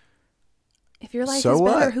 If your life is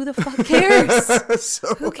better, who the fuck cares?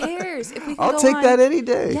 Who cares? If we can I'll take that any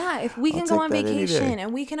day. Yeah, if we can go on vacation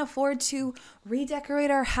and we can afford to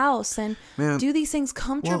redecorate our house and do these things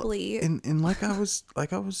comfortably. Well, and like I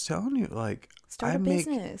was telling you, like, start a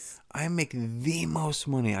business. I make the most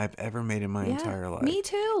money I've ever made in my entire life. Me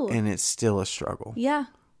too. And it's still a struggle. Yeah.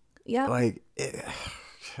 Yeah. Like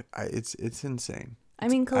it's insane. I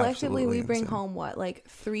mean, collectively, we bring home what, like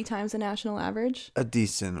 3 times the national average? A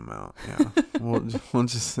decent amount, yeah. well,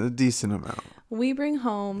 just a decent amount. We bring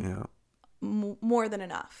home more than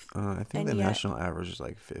enough. I think the national average is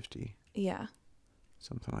like 50. Yeah.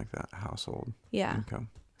 Something like that, household income.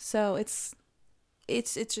 So it's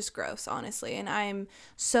just gross, honestly. And I'm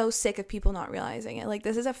so sick of people not realizing it. Like,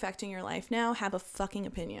 this is affecting your life now. Have a fucking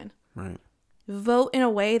opinion. Right. Vote in a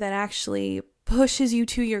way that actually pushes you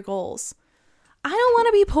to your goals. I don't want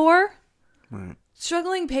to be poor. Right.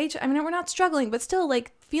 Struggling paycheck. I mean, we're not struggling, but still,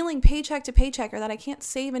 like, feeling paycheck to paycheck, or that I can't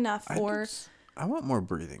save enough for. I want more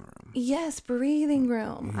breathing room. Yes, breathing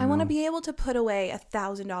room. I want to be able to put away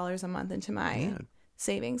 $1,000 a month into my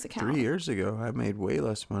savings account. 3 years ago, I made way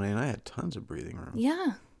less money, and I had tons of breathing room.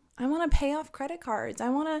 Yeah. I want to pay off credit cards.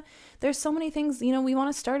 There's so many things, we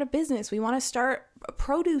want to start a business. We want to start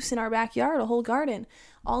produce in our backyard, a whole garden.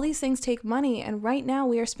 All these things take money. And right now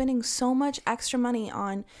we are spending so much extra money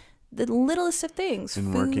on the littlest of things.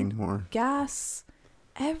 And food, working more. Gas,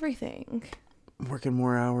 everything. working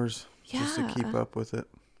more hours just to keep up with it.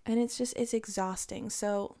 And it's exhausting.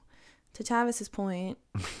 So to Tavis's point,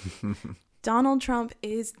 Donald Trump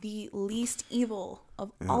is the least evil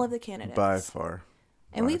of all of the candidates. By far.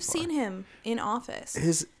 And we've seen him in office.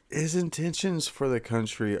 His intentions for the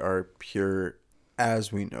country are pure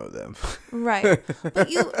as we know them. Right. But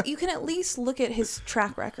you can at least look at his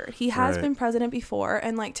track record. He has been president before.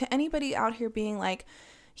 And like, to anybody out here being like,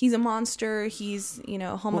 he's a monster, he's,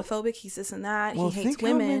 homophobic, he's this and that, he hates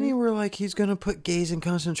women. How many were like, he's going to put gays in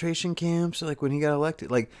concentration camps, like when he got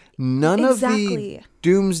elected? Like, none of the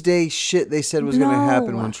doomsday shit they said was going to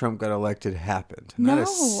happen when Trump got elected happened. Not a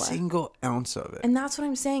single ounce of it. And that's what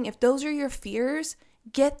I'm saying. If those are your fears,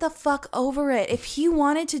 get the fuck over it. If he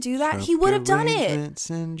wanted to do that, he would have done it.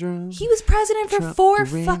 Syndrome. He was president for 4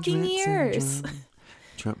 fucking years.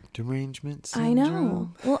 Trump derangement syndrome. I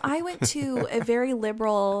know. Well, I went to a very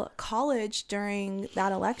liberal college during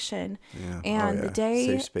that election. Yeah. And the day...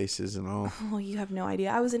 Safe spaces and all. Oh, you have no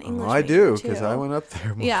idea. I was an English I do, because I went up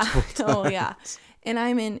there multiple times. Oh, yeah. And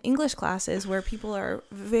I'm in English classes where people are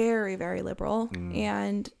very, very liberal.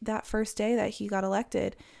 And that first day that he got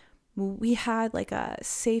elected, we had like a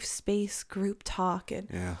safe space group talk. And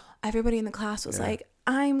everybody in the class was like,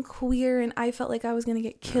 I'm queer and I felt like I was going to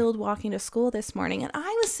get killed walking to school this morning. And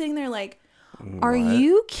I was sitting there like, are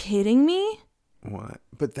you kidding me? What?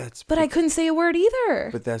 But I couldn't say a word either.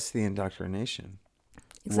 But that's the indoctrination.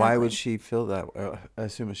 Exactly. Why would she feel that way? I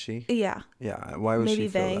assume it's she? Yeah. Yeah. Why would she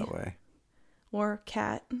feel that way? Or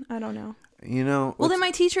cat. I don't know. Well, then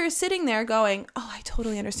my teacher is sitting there going, oh, I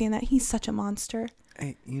totally understand that. He's such a monster.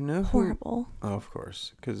 Hey, horrible. Oh, of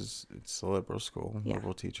course. Because it's a liberal school,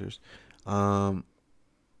 liberal teachers.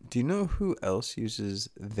 Do you know who else uses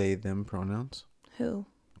they, them pronouns? Who?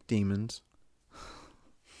 Demons.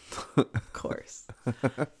 Of course.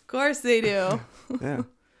 Of course they do. Yeah.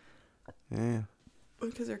 Yeah.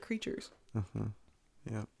 Because they're creatures. Uh-huh.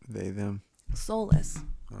 Yeah. They, them. Soulless.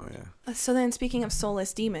 Oh, yeah. So then, speaking of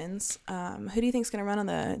soulless demons, who do you think is going to run on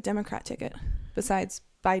the Democrat ticket besides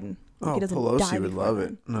Biden? He doesn't Pelosi would love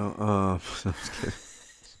it. No, I'm just kidding.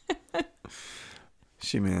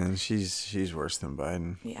 She's worse than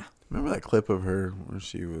Biden. Yeah. Remember that clip of her where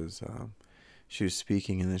she was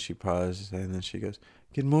speaking and then she paused and then she goes,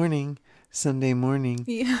 "Good morning, Sunday morning."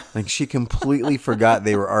 Yeah. Like she completely forgot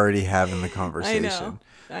they were already having the conversation.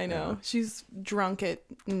 I know. Yeah. She's drunk at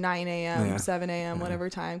 9 a.m., 7 a.m., whatever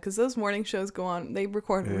time. Because those morning shows go on. They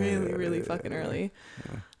record really fucking early.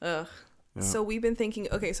 Yeah. Ugh. Yeah. So we've been thinking,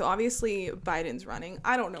 okay, so obviously Biden's running.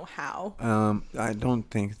 I don't know how. I don't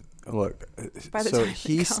think... Look, so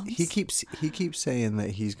he keeps saying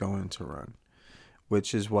that he's going to run,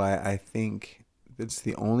 which is why I think it's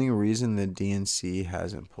the only reason the DNC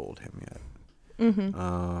hasn't pulled him yet.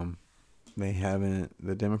 Mm-hmm. They haven't.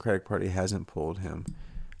 The Democratic Party hasn't pulled him.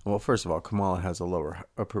 Well, first of all, Kamala has a lower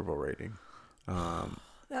approval rating.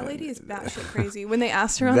 That lady is batshit crazy. When they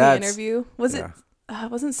asked her on the interview, it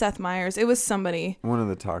wasn't Seth Meyers. It was somebody. One of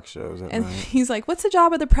the talk shows. And he's like, what's the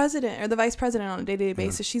job of the president or the vice president on a day-to-day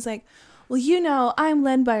basis? She's like, well, I'm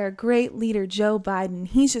led by our great leader, Joe Biden.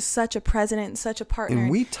 He's just such a president and such a partner. And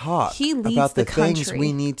we talk about the things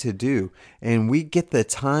we need to do. And we get the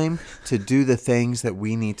time to do the things that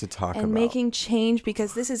we need to talk about. And making change,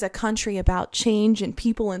 because this is a country about change and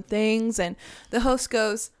people and things. And the host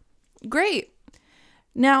goes, great.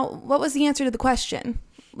 Now, what was the answer to the question?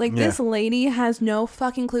 Like, this lady has no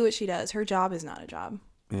fucking clue what she does. Her job is not a job.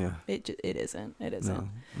 Yeah. It isn't. It isn't.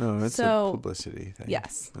 No, it's a publicity thing.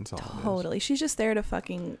 Yes. That's all totally. She's just there to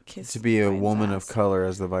fucking kiss. To be a woman of color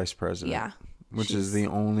as the vice president. Yeah. Which is the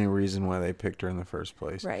only reason why they picked her in the first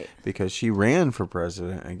place. Right. Because she ran for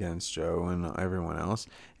president against Joe and everyone else.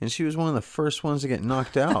 And she was one of the first ones to get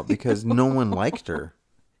knocked out because no one liked her.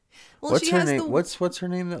 Well, what's her name? What's her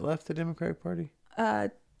name that left the Democratic Party?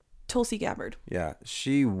 Tulsi Gabbard. Yeah,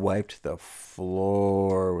 she wiped the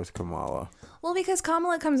floor with Kamala. Well, because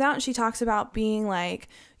Kamala comes out and she talks about being like,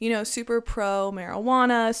 super pro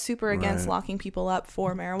marijuana, super against locking people up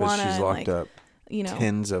for marijuana. But she's locked up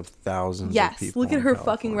tens of thousands of people. Yes, look at her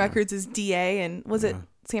fucking records as DA, and was it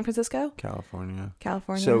San Francisco? California.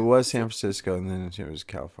 So it was San Francisco and then it was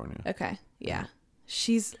California. Okay, yeah.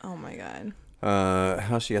 She's, oh my God.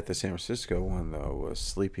 How she got the San Francisco one, though, was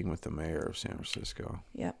sleeping with the mayor of San Francisco.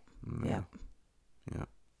 Yep. Yeah.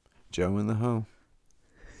 Joe in the hoe.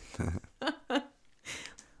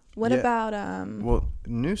 What about Well,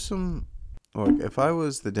 Newsom. Look, if I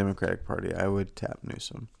was the Democratic Party, I would tap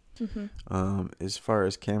Newsom. Mm-hmm. As far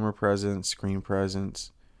as camera presence, screen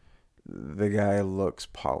presence, the guy looks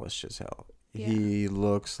polished as hell. Yeah. He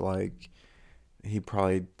looks like he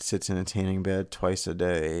probably sits in a tanning bed twice a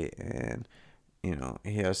day, and you know,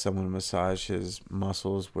 he has someone massage his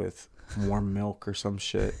muscles with warm milk or some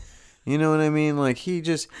shit. You know what I mean? Like, he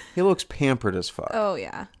looks pampered as fuck. Oh,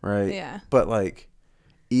 yeah. Right? Yeah. But, like,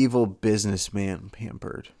 evil businessman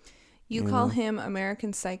pampered. You call him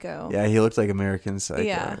American Psycho. Yeah, he looks like American Psycho.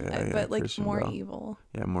 Yeah, but, like, Christian more Bale. evil.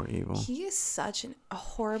 Yeah, more evil. He is such a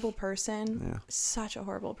horrible person. Yeah. Such a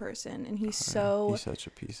horrible person. And he's such a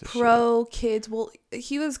piece of pro kids. Well,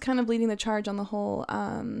 he was kind of leading the charge on the whole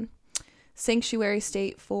sanctuary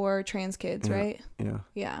state for trans kids, right? Yeah.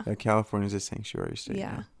 Yeah. California's a sanctuary state.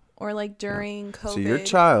 Yeah. Or like during COVID. So your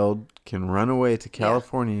child can run away to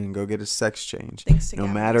California and go get a sex change, no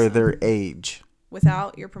matter their age.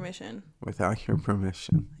 Without your permission. Without your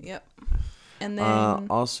permission. Yep. And then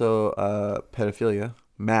also pedophilia.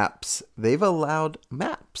 Maps. They've allowed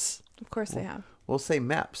maps. Of course they have. We'll say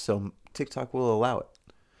maps, so TikTok will allow it.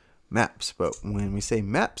 Maps, but when we say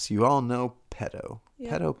maps, you all know pedo.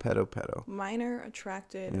 Yep. Pedo. Minor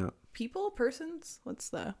attracted people, persons? What's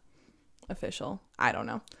the official? I don't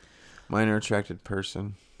know. Minor attracted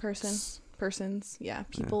person. Persons. Yeah.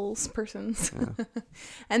 People's persons. Yeah.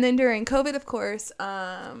 And then during COVID, of course,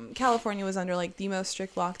 California was under like the most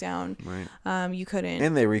strict lockdown. Right. You couldn't.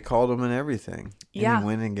 And they recalled him and everything. Yeah. And he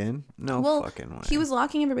went again? No fucking way. He was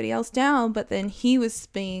locking everybody else down, but then he was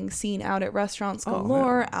being seen out at restaurants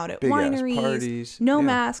galore, out at big wineries. Parties. No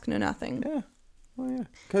mask, no nothing. Yeah. Well, yeah.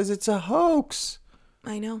 Because it's a hoax.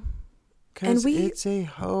 I know. Because it's a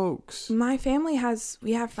hoax. My family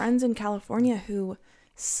we have friends in California who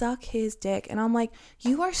suck his dick. And I'm like,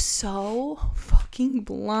 you are so fucking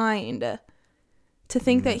blind to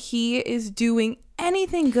think that he is doing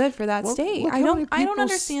anything good for that state. I don't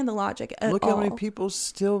understand the logic at all. Look how many people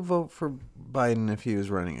still vote for Biden if he was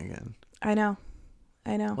running again. I know.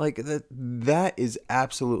 Like that is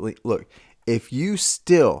absolutely, look, if you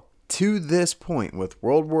still to this point with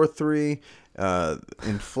World War III,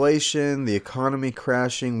 inflation, the economy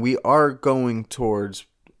crashing, we are going towards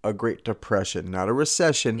a Great Depression, not a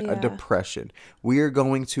recession, a depression. We are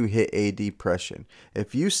going to hit a depression.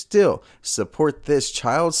 If you still support this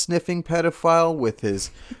child sniffing pedophile with his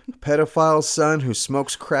pedophile son who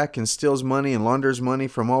smokes crack and steals money and launders money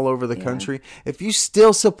from all over the country, if you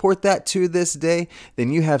still support that to this day,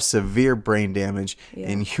 then you have severe brain damage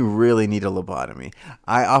and you really need a lobotomy.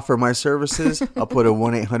 I offer my services. I'll put a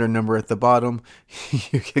 1-800 number at the bottom.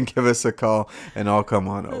 You can give us a call and I'll come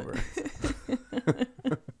on over.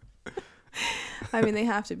 I mean, they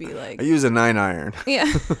have to be like... I use a 9-iron.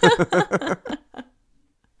 Yeah.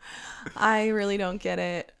 I really don't get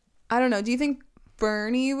it. I don't know. Do you think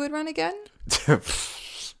Bernie would run again?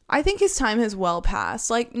 I think his time has well passed.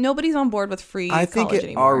 Like, nobody's on board with free college anymore. I think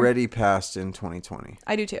it already passed in 2020.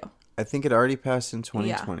 I do too. I think it already passed in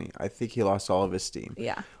 2020. Yeah. I think he lost all of his steam.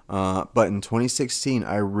 Yeah. But in 2016,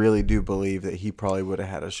 I really do believe that he probably would have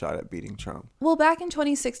had a shot at beating Trump. Well, back in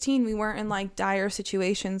 2016, we weren't in like dire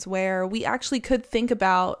situations where we actually could think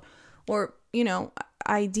about, or, you know,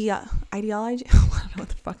 ideology. I don't know what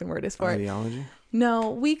the fucking word is for ideology? No,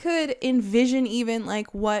 we could envision even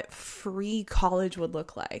like what free college would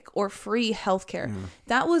look like or free healthcare. Yeah.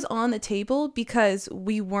 That was on the table because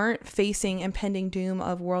we weren't facing impending doom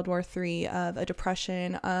of World War III, of a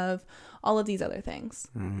depression, of all of these other things.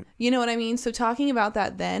 Right. You know what I mean? So talking about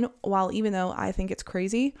that then, while even though I think it's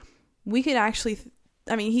crazy, we could actually,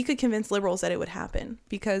 he could convince liberals that it would happen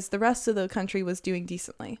because the rest of the country was doing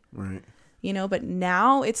decently. Right. You know, but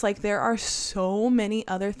now it's like there are so many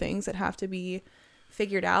other things that have to be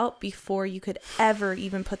figured out before you could ever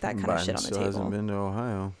even put that kind of shit on the table. Biden still hasn't been to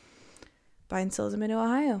Ohio. Biden still hasn't been to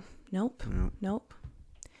Ohio. Nope.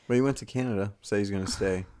 But he went to Canada. Say he's going to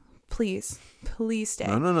stay. Please stay.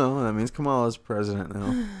 No. That means Kamala's president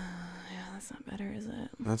now. Yeah, that's not better, is it?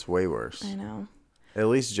 That's way worse. I know. At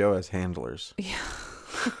least Joe has handlers. Yeah.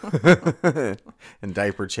 And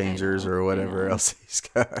diaper changers or whatever else he's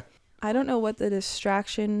got. I don't know what the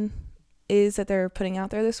distraction is that they're putting out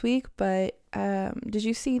there this week, but did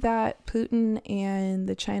you see that Putin and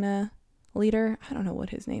the China leader, I don't know what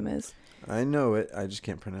his name is. I know it, I just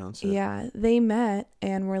can't pronounce it. Yeah, they met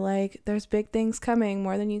and were like, there's big things coming,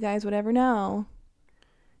 more than you guys would ever know.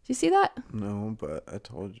 Did you see that? No, but I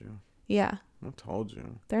told you. Yeah. I told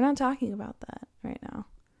you. They're not talking about that right now.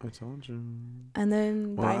 I told you. And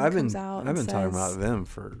then Biden comes out I've been talking about them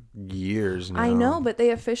for years now. I know, but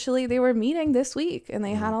they were meeting this week and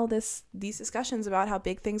they had all these discussions about how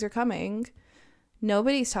big things are coming.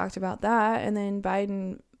 Nobody's talked about that. And then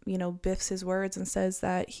Biden, biffs his words and says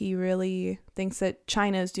that he really thinks that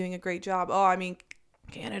China is doing a great job. Oh,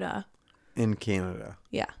 Canada. In Canada.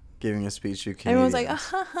 Yeah. Giving a speech to Canadians. Everyone's like,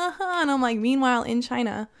 ha, ha, ha. And I'm like, meanwhile, in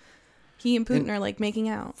China, he and Putin are like making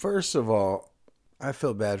out. First of all, I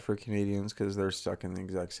feel bad for Canadians because they're stuck in the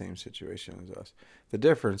exact same situation as us. The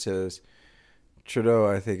difference is Trudeau,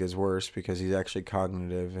 I think, is worse because he's actually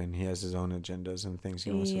cognitive and he has his own agendas and things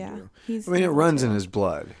he wants to do. It runs in his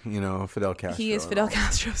blood, Fidel Castro. He is Fidel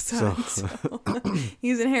Castro's son, so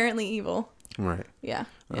he's inherently evil. Right. Yeah.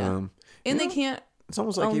 And they can't. It's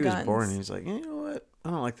almost like he was guns. born and he's like, you know what? I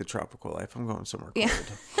don't like the tropical life. I'm going somewhere cold.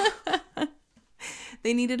 Yeah.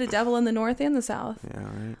 They needed a devil in the north and the south. Yeah,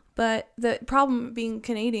 right. But the problem being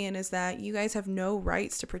Canadian is that you guys have no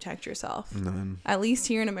rights to protect yourself. None. At least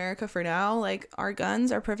here in America for now, like our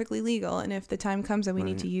guns are perfectly legal. And if the time comes that we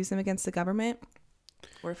need to use them against the government,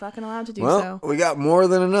 we're fucking allowed to do so. We got more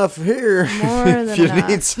than enough here. More than enough.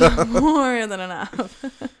 Need some. More than enough.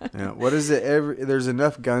 Yeah. What is it? There's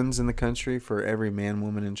enough guns in the country for every man,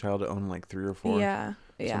 woman, and child to own like 3 or 4. Yeah.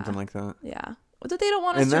 Something like that. Yeah. But they don't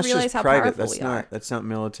want us to realize how powerful we are. That's not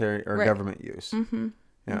military or government use. Mm-hmm.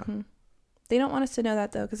 Yeah. Mm-hmm. They don't want us to know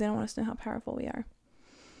that, though, because they don't want us to know how powerful we are.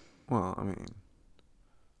 Well, I mean,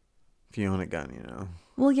 if you own a gun,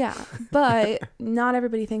 Well, yeah. But not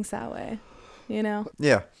everybody thinks that way,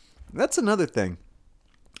 Yeah. That's another thing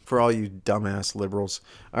for all you dumbass liberals.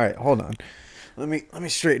 All right, hold on. Let me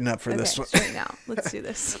straighten up for this one. Straighten out. Let's do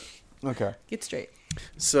this. Okay. Get straight.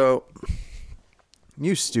 So,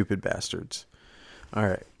 you stupid bastards. All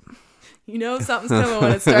right. Something's coming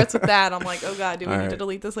when it starts with that. I'm like, oh God, do we need to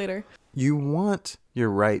delete this later? You want your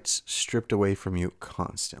rights stripped away from you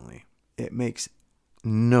constantly. It makes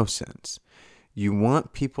no sense. You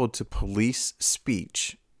want people to police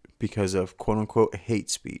speech because of quote unquote hate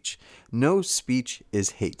speech. No speech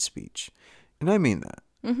is hate speech. And I mean that.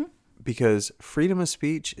 Mm-hmm. Because freedom of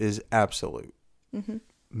speech is absolute. Mm-hmm.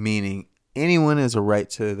 Meaning anyone has a right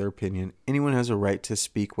to their opinion. Anyone has a right to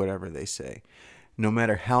speak whatever they say. No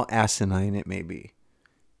matter how asinine it may be.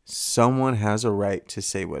 Someone has a right to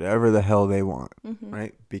say whatever the hell they want. Mm-hmm.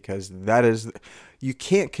 Right? Because that is... You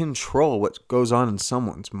can't control what goes on in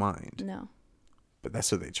someone's mind. No. But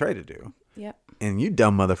that's what they try to do. Yep. And you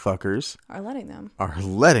dumb motherfuckers... Are letting them.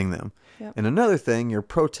 Yep. And another thing, you're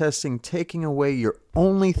protesting taking away your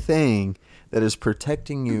only thing that is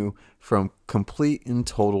protecting you from complete and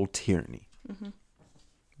total tyranny. Mm-hmm.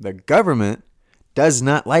 The government does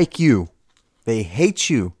not like you. They hate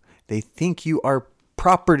you. They think you are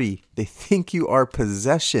property. They think you are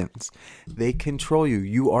possessions. They control you.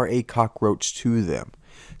 You are a cockroach to them.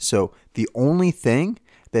 So the only thing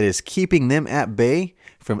that is keeping them at bay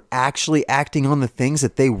from actually acting on the things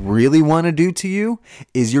that they really want to do to you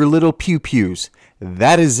is your little pew-pews.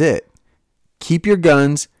 That is it. Keep your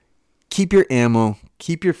guns, keep your ammo,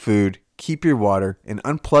 keep your food, keep your water, and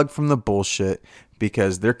unplug from the bullshit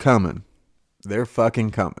because they're coming. They're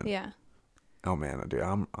fucking coming. Yeah. Oh man, dude,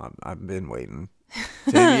 I've been waiting.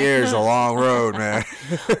 10 years, a long road, man.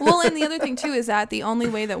 Well, and the other thing too is that the only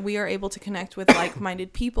way that we are able to connect with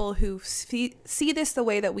like-minded people who see this the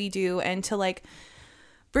way that we do, and to like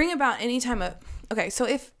bring about any time of so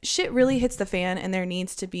if shit really hits the fan and there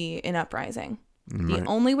needs to be an uprising, the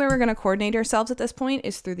only way we're going to coordinate ourselves at this point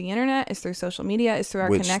is through the internet, is through social media, is through our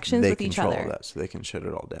connections with each other. That, so they can shut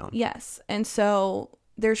it all down. Yes, and so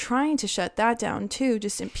they're trying to shut that down too,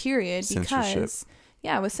 just in period, because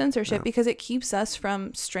with censorship, because it keeps us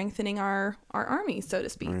from strengthening our army, so to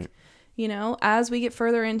speak. Right. As we get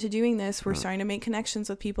further into doing this, we're starting to make connections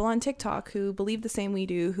with people on TikTok who believe the same we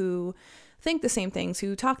do, who think the same things,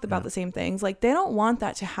 who talk about the same things. Like, they don't want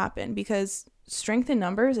that to happen because strength in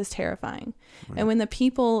numbers is terrifying. Right. And when the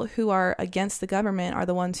people who are against the government are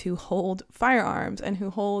the ones who hold firearms and who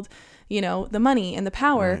hold, the money and the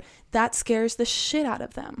power, that scares the shit out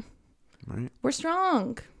of them. Right. We're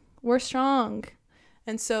strong.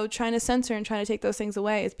 And so trying to censor and trying to take those things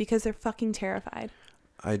away is because they're fucking terrified.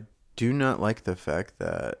 I do not like the fact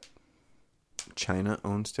that China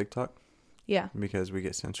owns TikTok. Yeah. Because we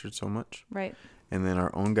get censored so much. Right. And then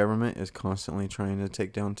our own government is constantly trying to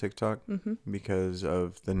take down TikTok because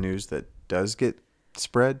of the news that does get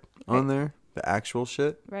spread on there. The actual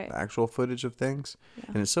shit. Right. The actual footage of things. Yeah.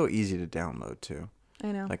 And it's so easy to download too.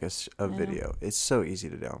 I know. Like a video. It's so easy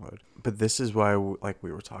to download. But this is why, like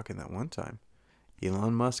we were talking that one time,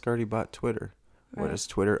 Elon Musk already bought Twitter. Right. What does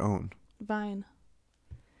Twitter own? Vine.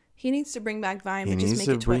 He needs to bring back Vine, but just make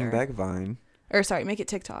it Twitter. Bring back Vine. Or sorry, make it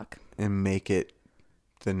TikTok. And make it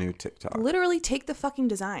the new TikTok. Literally take the fucking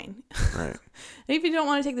design. Right. And if you don't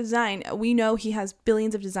want to take the design, we know he has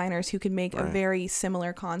billions of designers who can make a very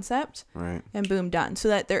similar concept. Right. And boom, done. So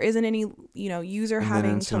that there isn't any, user and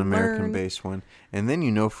having then it's to an learn. American-based one. And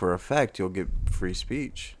then for a fact you'll get free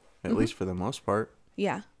speech, at least for the most part.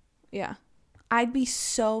 Yeah. Yeah. I'd be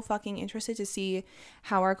so fucking interested to see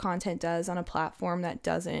how our content does on a platform that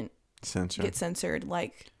doesn't get censored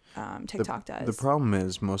like TikTok does. The problem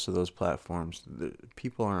is most of those platforms,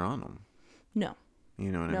 people aren't on them. No.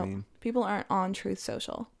 You know what I mean? People aren't on Truth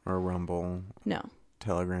Social. Or Rumble. No.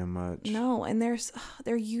 Telegram much. No, and they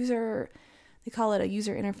call it a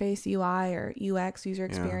user interface, UI or UX, user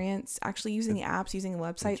experience. Actually using the apps, using the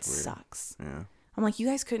website sucks. Yeah. I'm like, you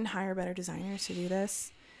guys couldn't hire better designers to do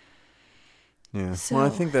this? Yeah. So, well, I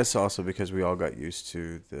think that's also because we all got used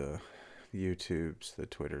to the YouTubes, the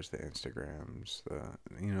Twitters, the Instagrams,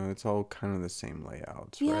 it's all kind of the same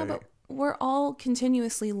layouts, yeah, right? but we're all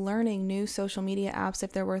continuously learning new social media apps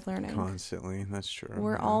if they're worth learning. Constantly. That's true.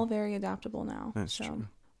 We're all very adaptable now. That's true.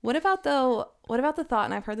 What about the thought,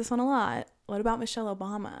 and I've heard this one a lot, what about Michelle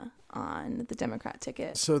Obama on the Democrat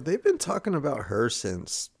ticket? So they've been talking about her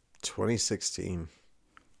since 2016,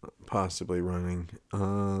 possibly running.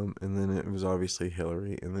 And then it was obviously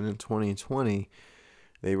Hillary. And then in 2020,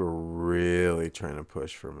 they were really trying to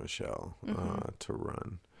push for Michelle to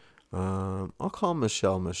run. I'll call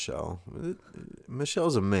Michelle.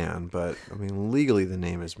 Michelle's a man, but I mean, legally the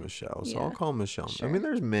name is Michelle. So I'll call Michelle. Sure. I mean,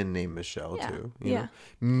 there's men named Michelle too. You know?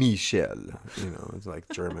 Michelle, it's like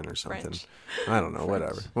German or something. French. I don't know.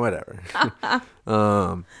 Whatever.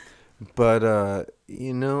 But,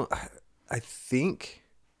 I think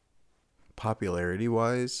popularity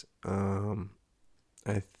wise,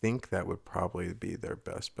 I think that would probably be their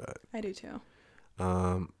best bet. I do too.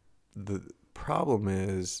 The problem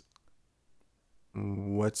is,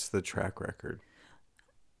 what's the track record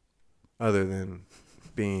other than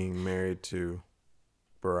being married to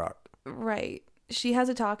Barack? Right. She has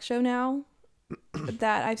a talk show now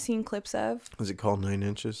that I've seen clips of. Is it called 9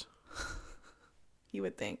 Inches? You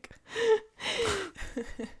would think.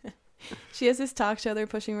 She has this talk show they're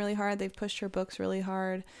pushing really hard. They've pushed her books really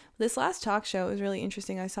hard. This last talk show was really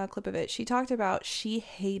interesting. I saw a clip of it. She talked about she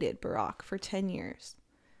hated Barack for 10 years.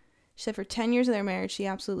 She said for 10 years of their marriage, she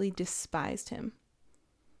absolutely despised him.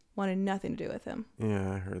 Wanted nothing to do with him.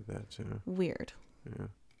 Yeah, I heard that too. Weird. Yeah.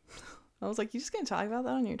 I was like, you just gonna talk about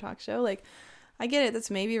that on your talk show? Like, I get it.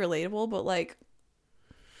 That's maybe relatable, but like,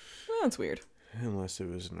 well, that's weird. Unless it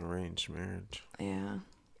was an arranged marriage. Yeah.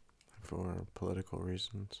 For political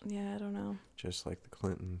reasons. Yeah, I don't know. Just like the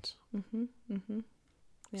Clintons. Mm-hmm. Yeah.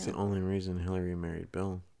 It's the only reason Hillary married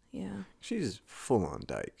Bill. Yeah. She's full on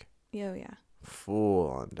dyke. Oh, yeah. Full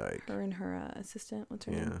on dyke. Her and her assistant. What's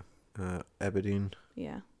her name? Ebedine.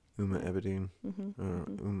 Yeah. Uma Ebedine.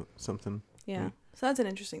 Uma something. Yeah. So that's an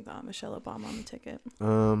interesting thought. Michelle Obama on the ticket.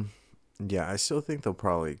 Yeah, I still think they'll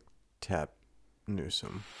probably tap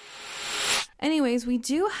Newsom. Anyways, we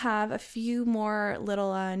do have a few more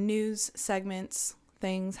little news segments,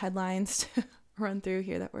 things, headlines to run through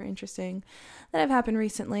here that were interesting that have happened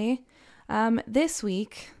recently. This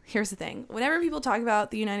week, here's the thing. Whenever people talk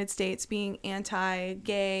about the United States being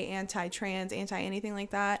anti-gay, anti-trans, anti-anything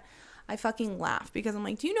like that, I fucking laugh because I'm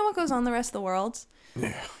like, do you know what goes on in the rest of the world?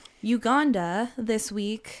 Yeah. Uganda this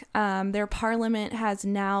week, their parliament has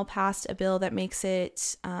now passed a bill that makes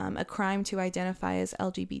it a crime to identify as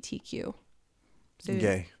LGBTQ. So,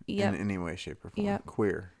 gay in any way, shape, or form. Yep.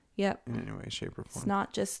 Queer. Yep. In any way, shape, or form. It's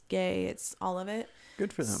not just gay, it's all of it.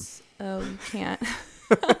 Good for them. Oh, you can't.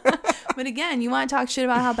 But again, you want to talk shit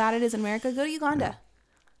about how bad it is in America? Go to Uganda.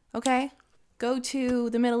 Okay? Go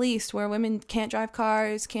to the Middle East where women can't drive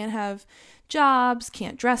cars, can't have jobs,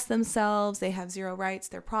 can't dress themselves. They have zero rights,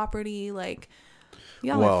 their property. Like,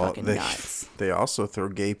 y'all are fucking nuts. They also throw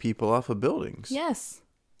gay people off of buildings. Yes.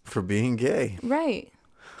 For being gay. Right.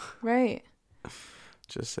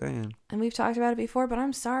 Just saying. And we've talked about it before, but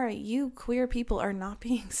I'm sorry. You queer people are not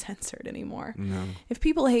being censored anymore. No. If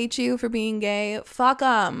people hate you for being gay, fuck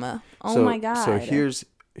them. Oh my God. So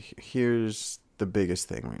here's the biggest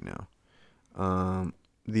thing right now.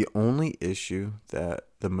 The only issue that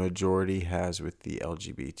the majority has with the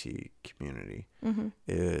LGBT community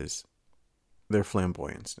is their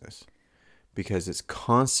flamboyantness. Because it's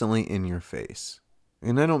constantly in your face.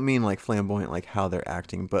 And I don't mean like flamboyant, like how they're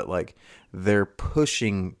acting, but like they're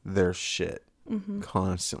pushing their shit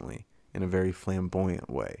constantly in a very flamboyant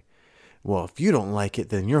way. Well, if you don't like it,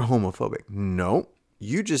 then you're homophobic. No,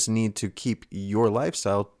 you just need to keep your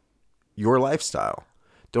lifestyle.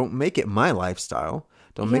 Don't make it my lifestyle.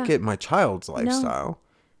 Don't make it my child's lifestyle,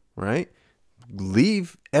 right?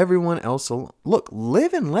 Leave everyone else alone. Look,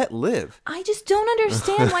 live and let live. I just don't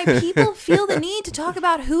understand why people feel the need to talk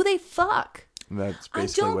about who they fuck. That's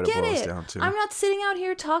basically what it boils down to. I'm not sitting out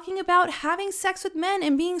here talking about having sex with men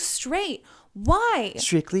and being straight. Why?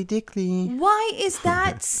 Strictly dickly. Why is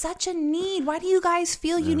that such a need? Why do you guys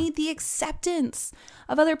feel you need the acceptance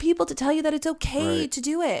of other people to tell you that it's okay to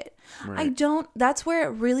do it? Right. That's where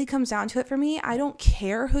it really comes down to it for me. I don't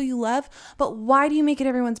care who you love, but why do you make it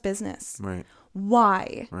everyone's business? Right.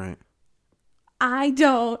 Why? Right. I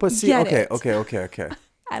don't get it. Okay.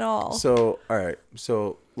 At all. So, all right.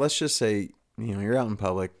 So let's just say, you're out in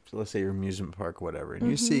public. So let's say you're amusement park, whatever. And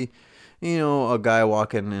you see, a guy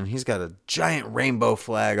walking and he's got a giant rainbow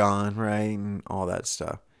flag on, right? And all that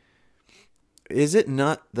stuff. Is it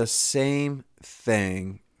not the same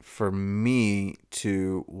thing for me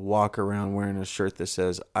to walk around wearing a shirt that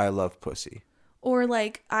says, I love pussy? Or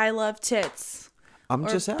like, I love tits. I'm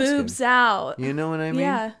just asking. Boobs out. You know what I mean?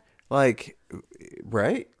 Yeah. Like,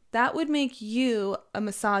 right? That would make you a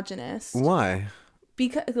misogynist. Why?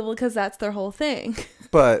 Because that's their whole thing.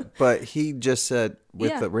 But he just said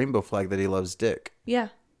with the rainbow flag that he loves dick. Yeah.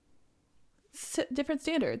 Different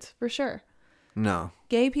standards, for sure. No.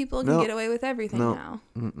 Gay people can get away with everything now.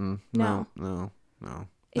 No.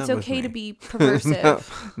 It's okay to be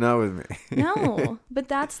perversive. Not with me. No, but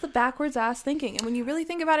that's the backwards ass thinking. And when you really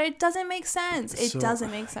think about it, it doesn't make sense. It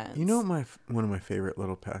doesn't make sense. You know what one of my favorite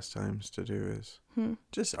little pastimes to do is?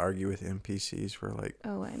 Just argue with NPCs for like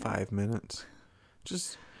 5 minutes.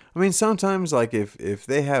 Sometimes like if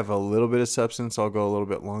they have a little bit of substance, I'll go a little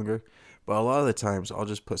bit longer. But a lot of the times I'll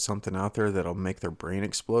just put something out there that'll make their brain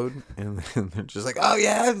explode. And then they're just like, oh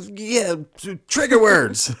yeah, trigger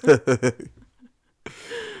words.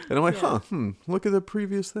 And I'm like, look at the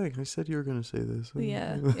previous thing. I said you were going to say this.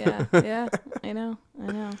 Yeah. I know.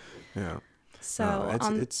 Yeah. So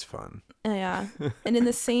it's fun. Yeah. And in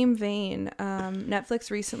the same vein,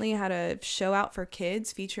 Netflix recently had a show out for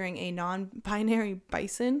kids featuring a non-binary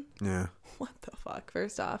bison. Yeah. What the fuck,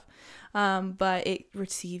 first off. But it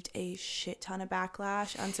received a shit ton of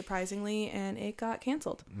backlash, unsurprisingly, and it got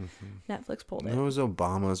canceled. Mm-hmm. Netflix pulled it. Those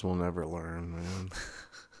Obamas will never learn,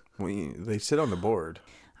 man. They sit on the board.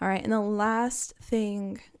 All right, and the last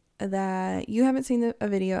thing that you haven't seen a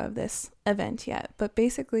video of this event yet, but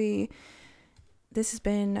basically this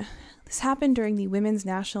happened during the Women's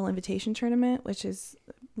National Invitation Tournament, which is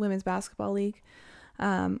Women's Basketball League.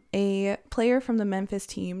 A player from the Memphis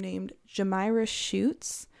team named Jamira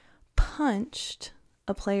Schutz punched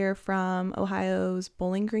a player from Ohio's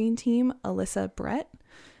Bowling Green team, Elissa Brett,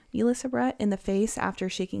 in the face after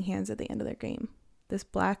shaking hands at the end of their game. This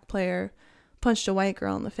black player punched a white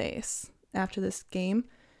girl in the face after this game,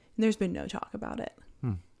 and there's been no talk about it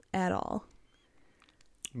at all.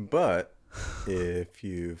 But if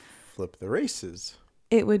you flip the races,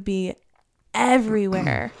 it would be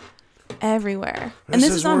everywhere. Everywhere. And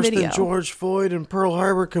this is on video. Worse than George Floyd and Pearl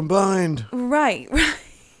Harbor combined. Right.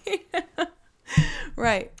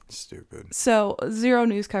 Right. Stupid. So, zero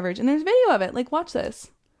news coverage. And there's video of it. Like, watch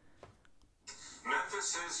this.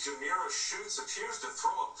 Memphis's Jamira Schutz appears to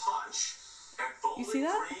throw a punch at Bowling You see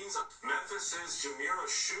that? Green's. Memphis's Jamira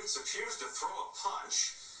Schutz appears to throw a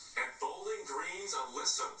punch at Bowling Green's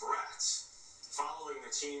Elissa Brett following the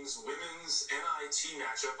team's women's NIT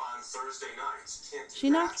matchup on Thursday night. She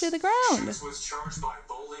knocked her to the ground. Schutz was charged by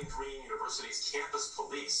Bowling Green University's campus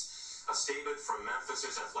police. A statement from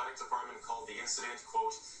Memphis's athletic department called the incident,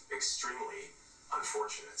 quote, extremely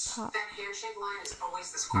unfortunate. That handshake line is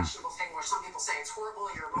always this questionable thing where some people say it's horrible,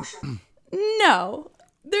 your emotions. No,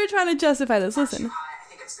 they're trying to justify this. Listen. I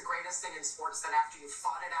think it's the greatest thing in sports that after you've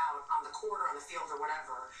fought it out on the court or on the field or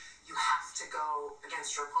whatever, you have to go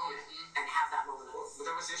against your opponent and have that moment.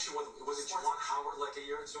 There was an issue with, was it Juwan Howard like a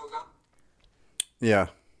year or two ago? Yeah.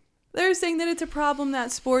 They're saying that it's a problem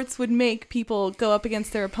that sports would make people go up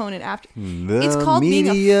against their opponent after. It's called being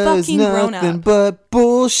a fucking grown up. Nothing but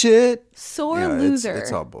bullshit. Sore loser.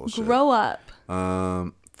 It's all bullshit. Grow up.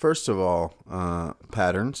 First of all,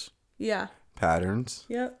 patterns. Yeah. Patterns.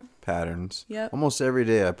 Yep. Patterns. Yep. Almost every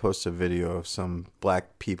day I post a video of some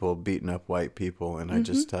black people beating up white people, and I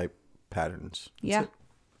just type patterns. That's it.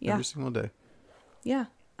 Yeah. Every single day. Yeah.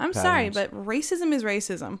 I'm sorry, but racism is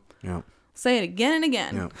racism. Yeah. Say it again and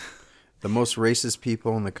again. Yeah. The most racist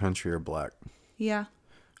people in the country are black. Yeah.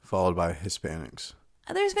 Followed by Hispanics.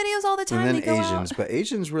 There's videos all the time. And then Asians. But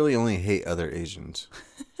Asians really only hate other Asians.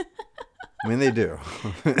 I mean, they do.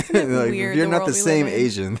 Like, weird, you're not the same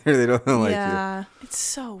Asian. They don't like you. Yeah. It's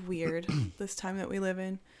so weird this time that we live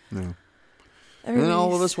in. No. And then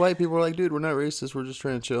all of us white people are like, dude, we're not racist. We're just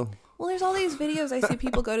trying to chill. Well, there's all these videos. I see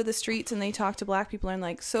people go to the streets and they talk to black people and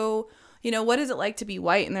like, so what is it like to be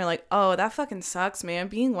white? And they're like, oh, that fucking sucks, man.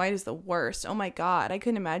 Being white is the worst. Oh my God. I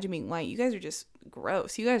couldn't imagine being white. You guys are just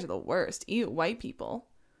gross. You guys are the worst. Ew, white people.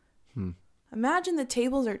 Imagine the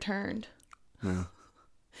tables are turned. Yeah.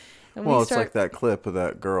 And it's like that clip of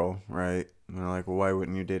that girl, right? And they're like, well, why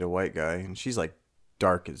wouldn't you date a white guy? And she's like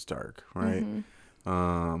dark as dark, right?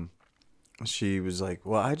 She was like,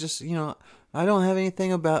 well, I just, I don't have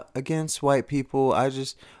anything against white people. I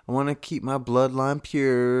want to keep my bloodline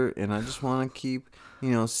pure, and I just want to keep,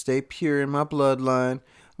 stay pure in my bloodline.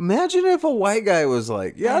 Imagine if a white guy was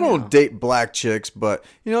like, I don't date black chicks, but,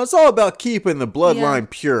 it's all about keeping the bloodline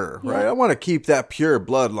pure, right? I want to keep that pure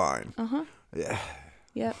bloodline. Yeah.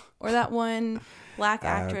 Yep. Or that one black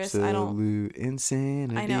actress. Absolute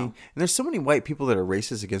insanity. I know. And there's so many white people that are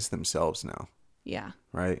racist against themselves now. Yeah.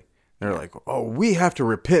 Right? They're like, oh, we have to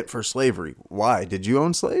repent for slavery. Why? Did you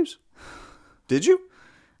own slaves? Did you?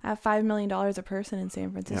 I have $5 million a person in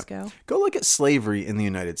San Francisco. Yeah. Go look at slavery in the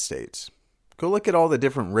United States. Go look at all the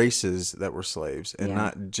different races that were slaves and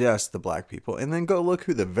not just the black people. And then go look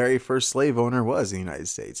who the very first slave owner was in the United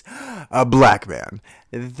States. A black man.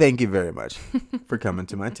 Thank you very much for coming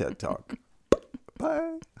to my TED Talk.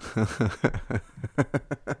 Bye.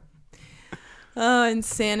 Oh,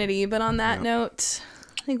 insanity. But on that note,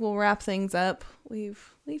 I think we'll wrap things up.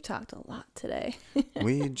 We've talked a lot today. And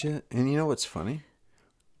you know what's funny?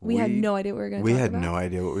 We had no idea what we were going to talk about. We had no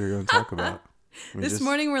idea what we were going to talk about. This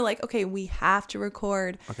morning we're like, okay, we have to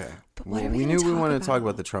record. Okay. But well, we knew we wanted to talk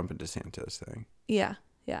about the Trump and DeSantis thing. Yeah.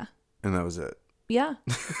 Yeah. And that was it. Yeah.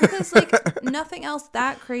 Because nothing else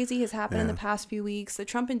that crazy has happened in the past few weeks. The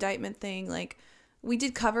Trump indictment thing, we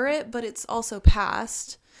did cover it, but it's also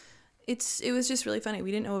passed. It was just really funny.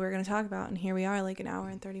 We didn't know what we were going to talk about, and here we are an hour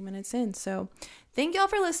and 30 minutes in. So thank y'all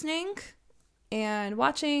for listening and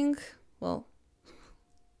watching. Well,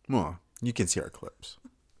 you can see our clips.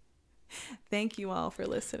 Thank you all for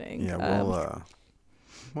listening. Yeah, I don't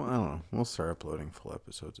know. We'll start uploading full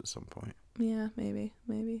episodes at some point. Yeah, maybe.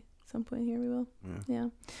 At some point here we will. Yeah.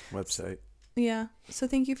 Website. Yeah. So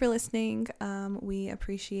thank you for listening. We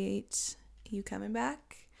appreciate you coming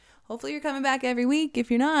back. Hopefully you're coming back every week.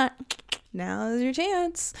 If you're not, now's your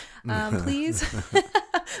chance. Please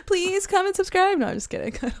come and subscribe. No, I'm just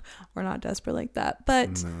kidding. We're not desperate like that,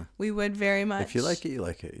 but we would very much. If you like it, you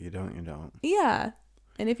like it. You don't, you don't. Yeah.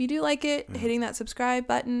 And if you do like it, hitting that subscribe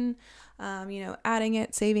button, adding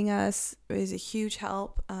it, saving us is a huge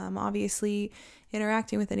help. Obviously,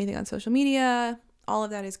 interacting with anything on social media, all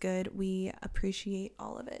of that is good. We appreciate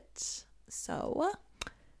all of it. So,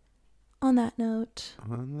 on that note,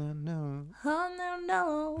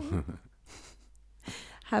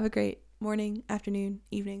 have a great morning, afternoon,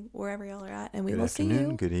 evening, wherever y'all are at, and we will see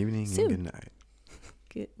you. Good evening, soon. and good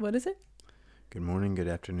night. What is it? Good morning, good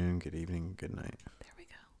afternoon, good evening, good night. There we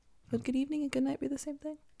go. Would good evening and good night be the same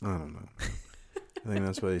thing? I don't know. I think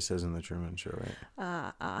that's what he says in the Truman Show,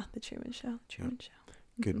 right? The Truman Show. Show.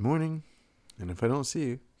 Good morning, and if I don't see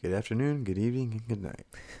you, good afternoon, good evening, and good night.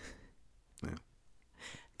 Yeah.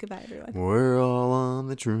 Goodbye, everyone. We're all on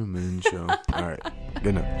the Truman Show. All right.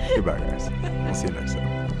 Good night. Goodbye, guys. I'll see you next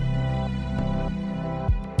time.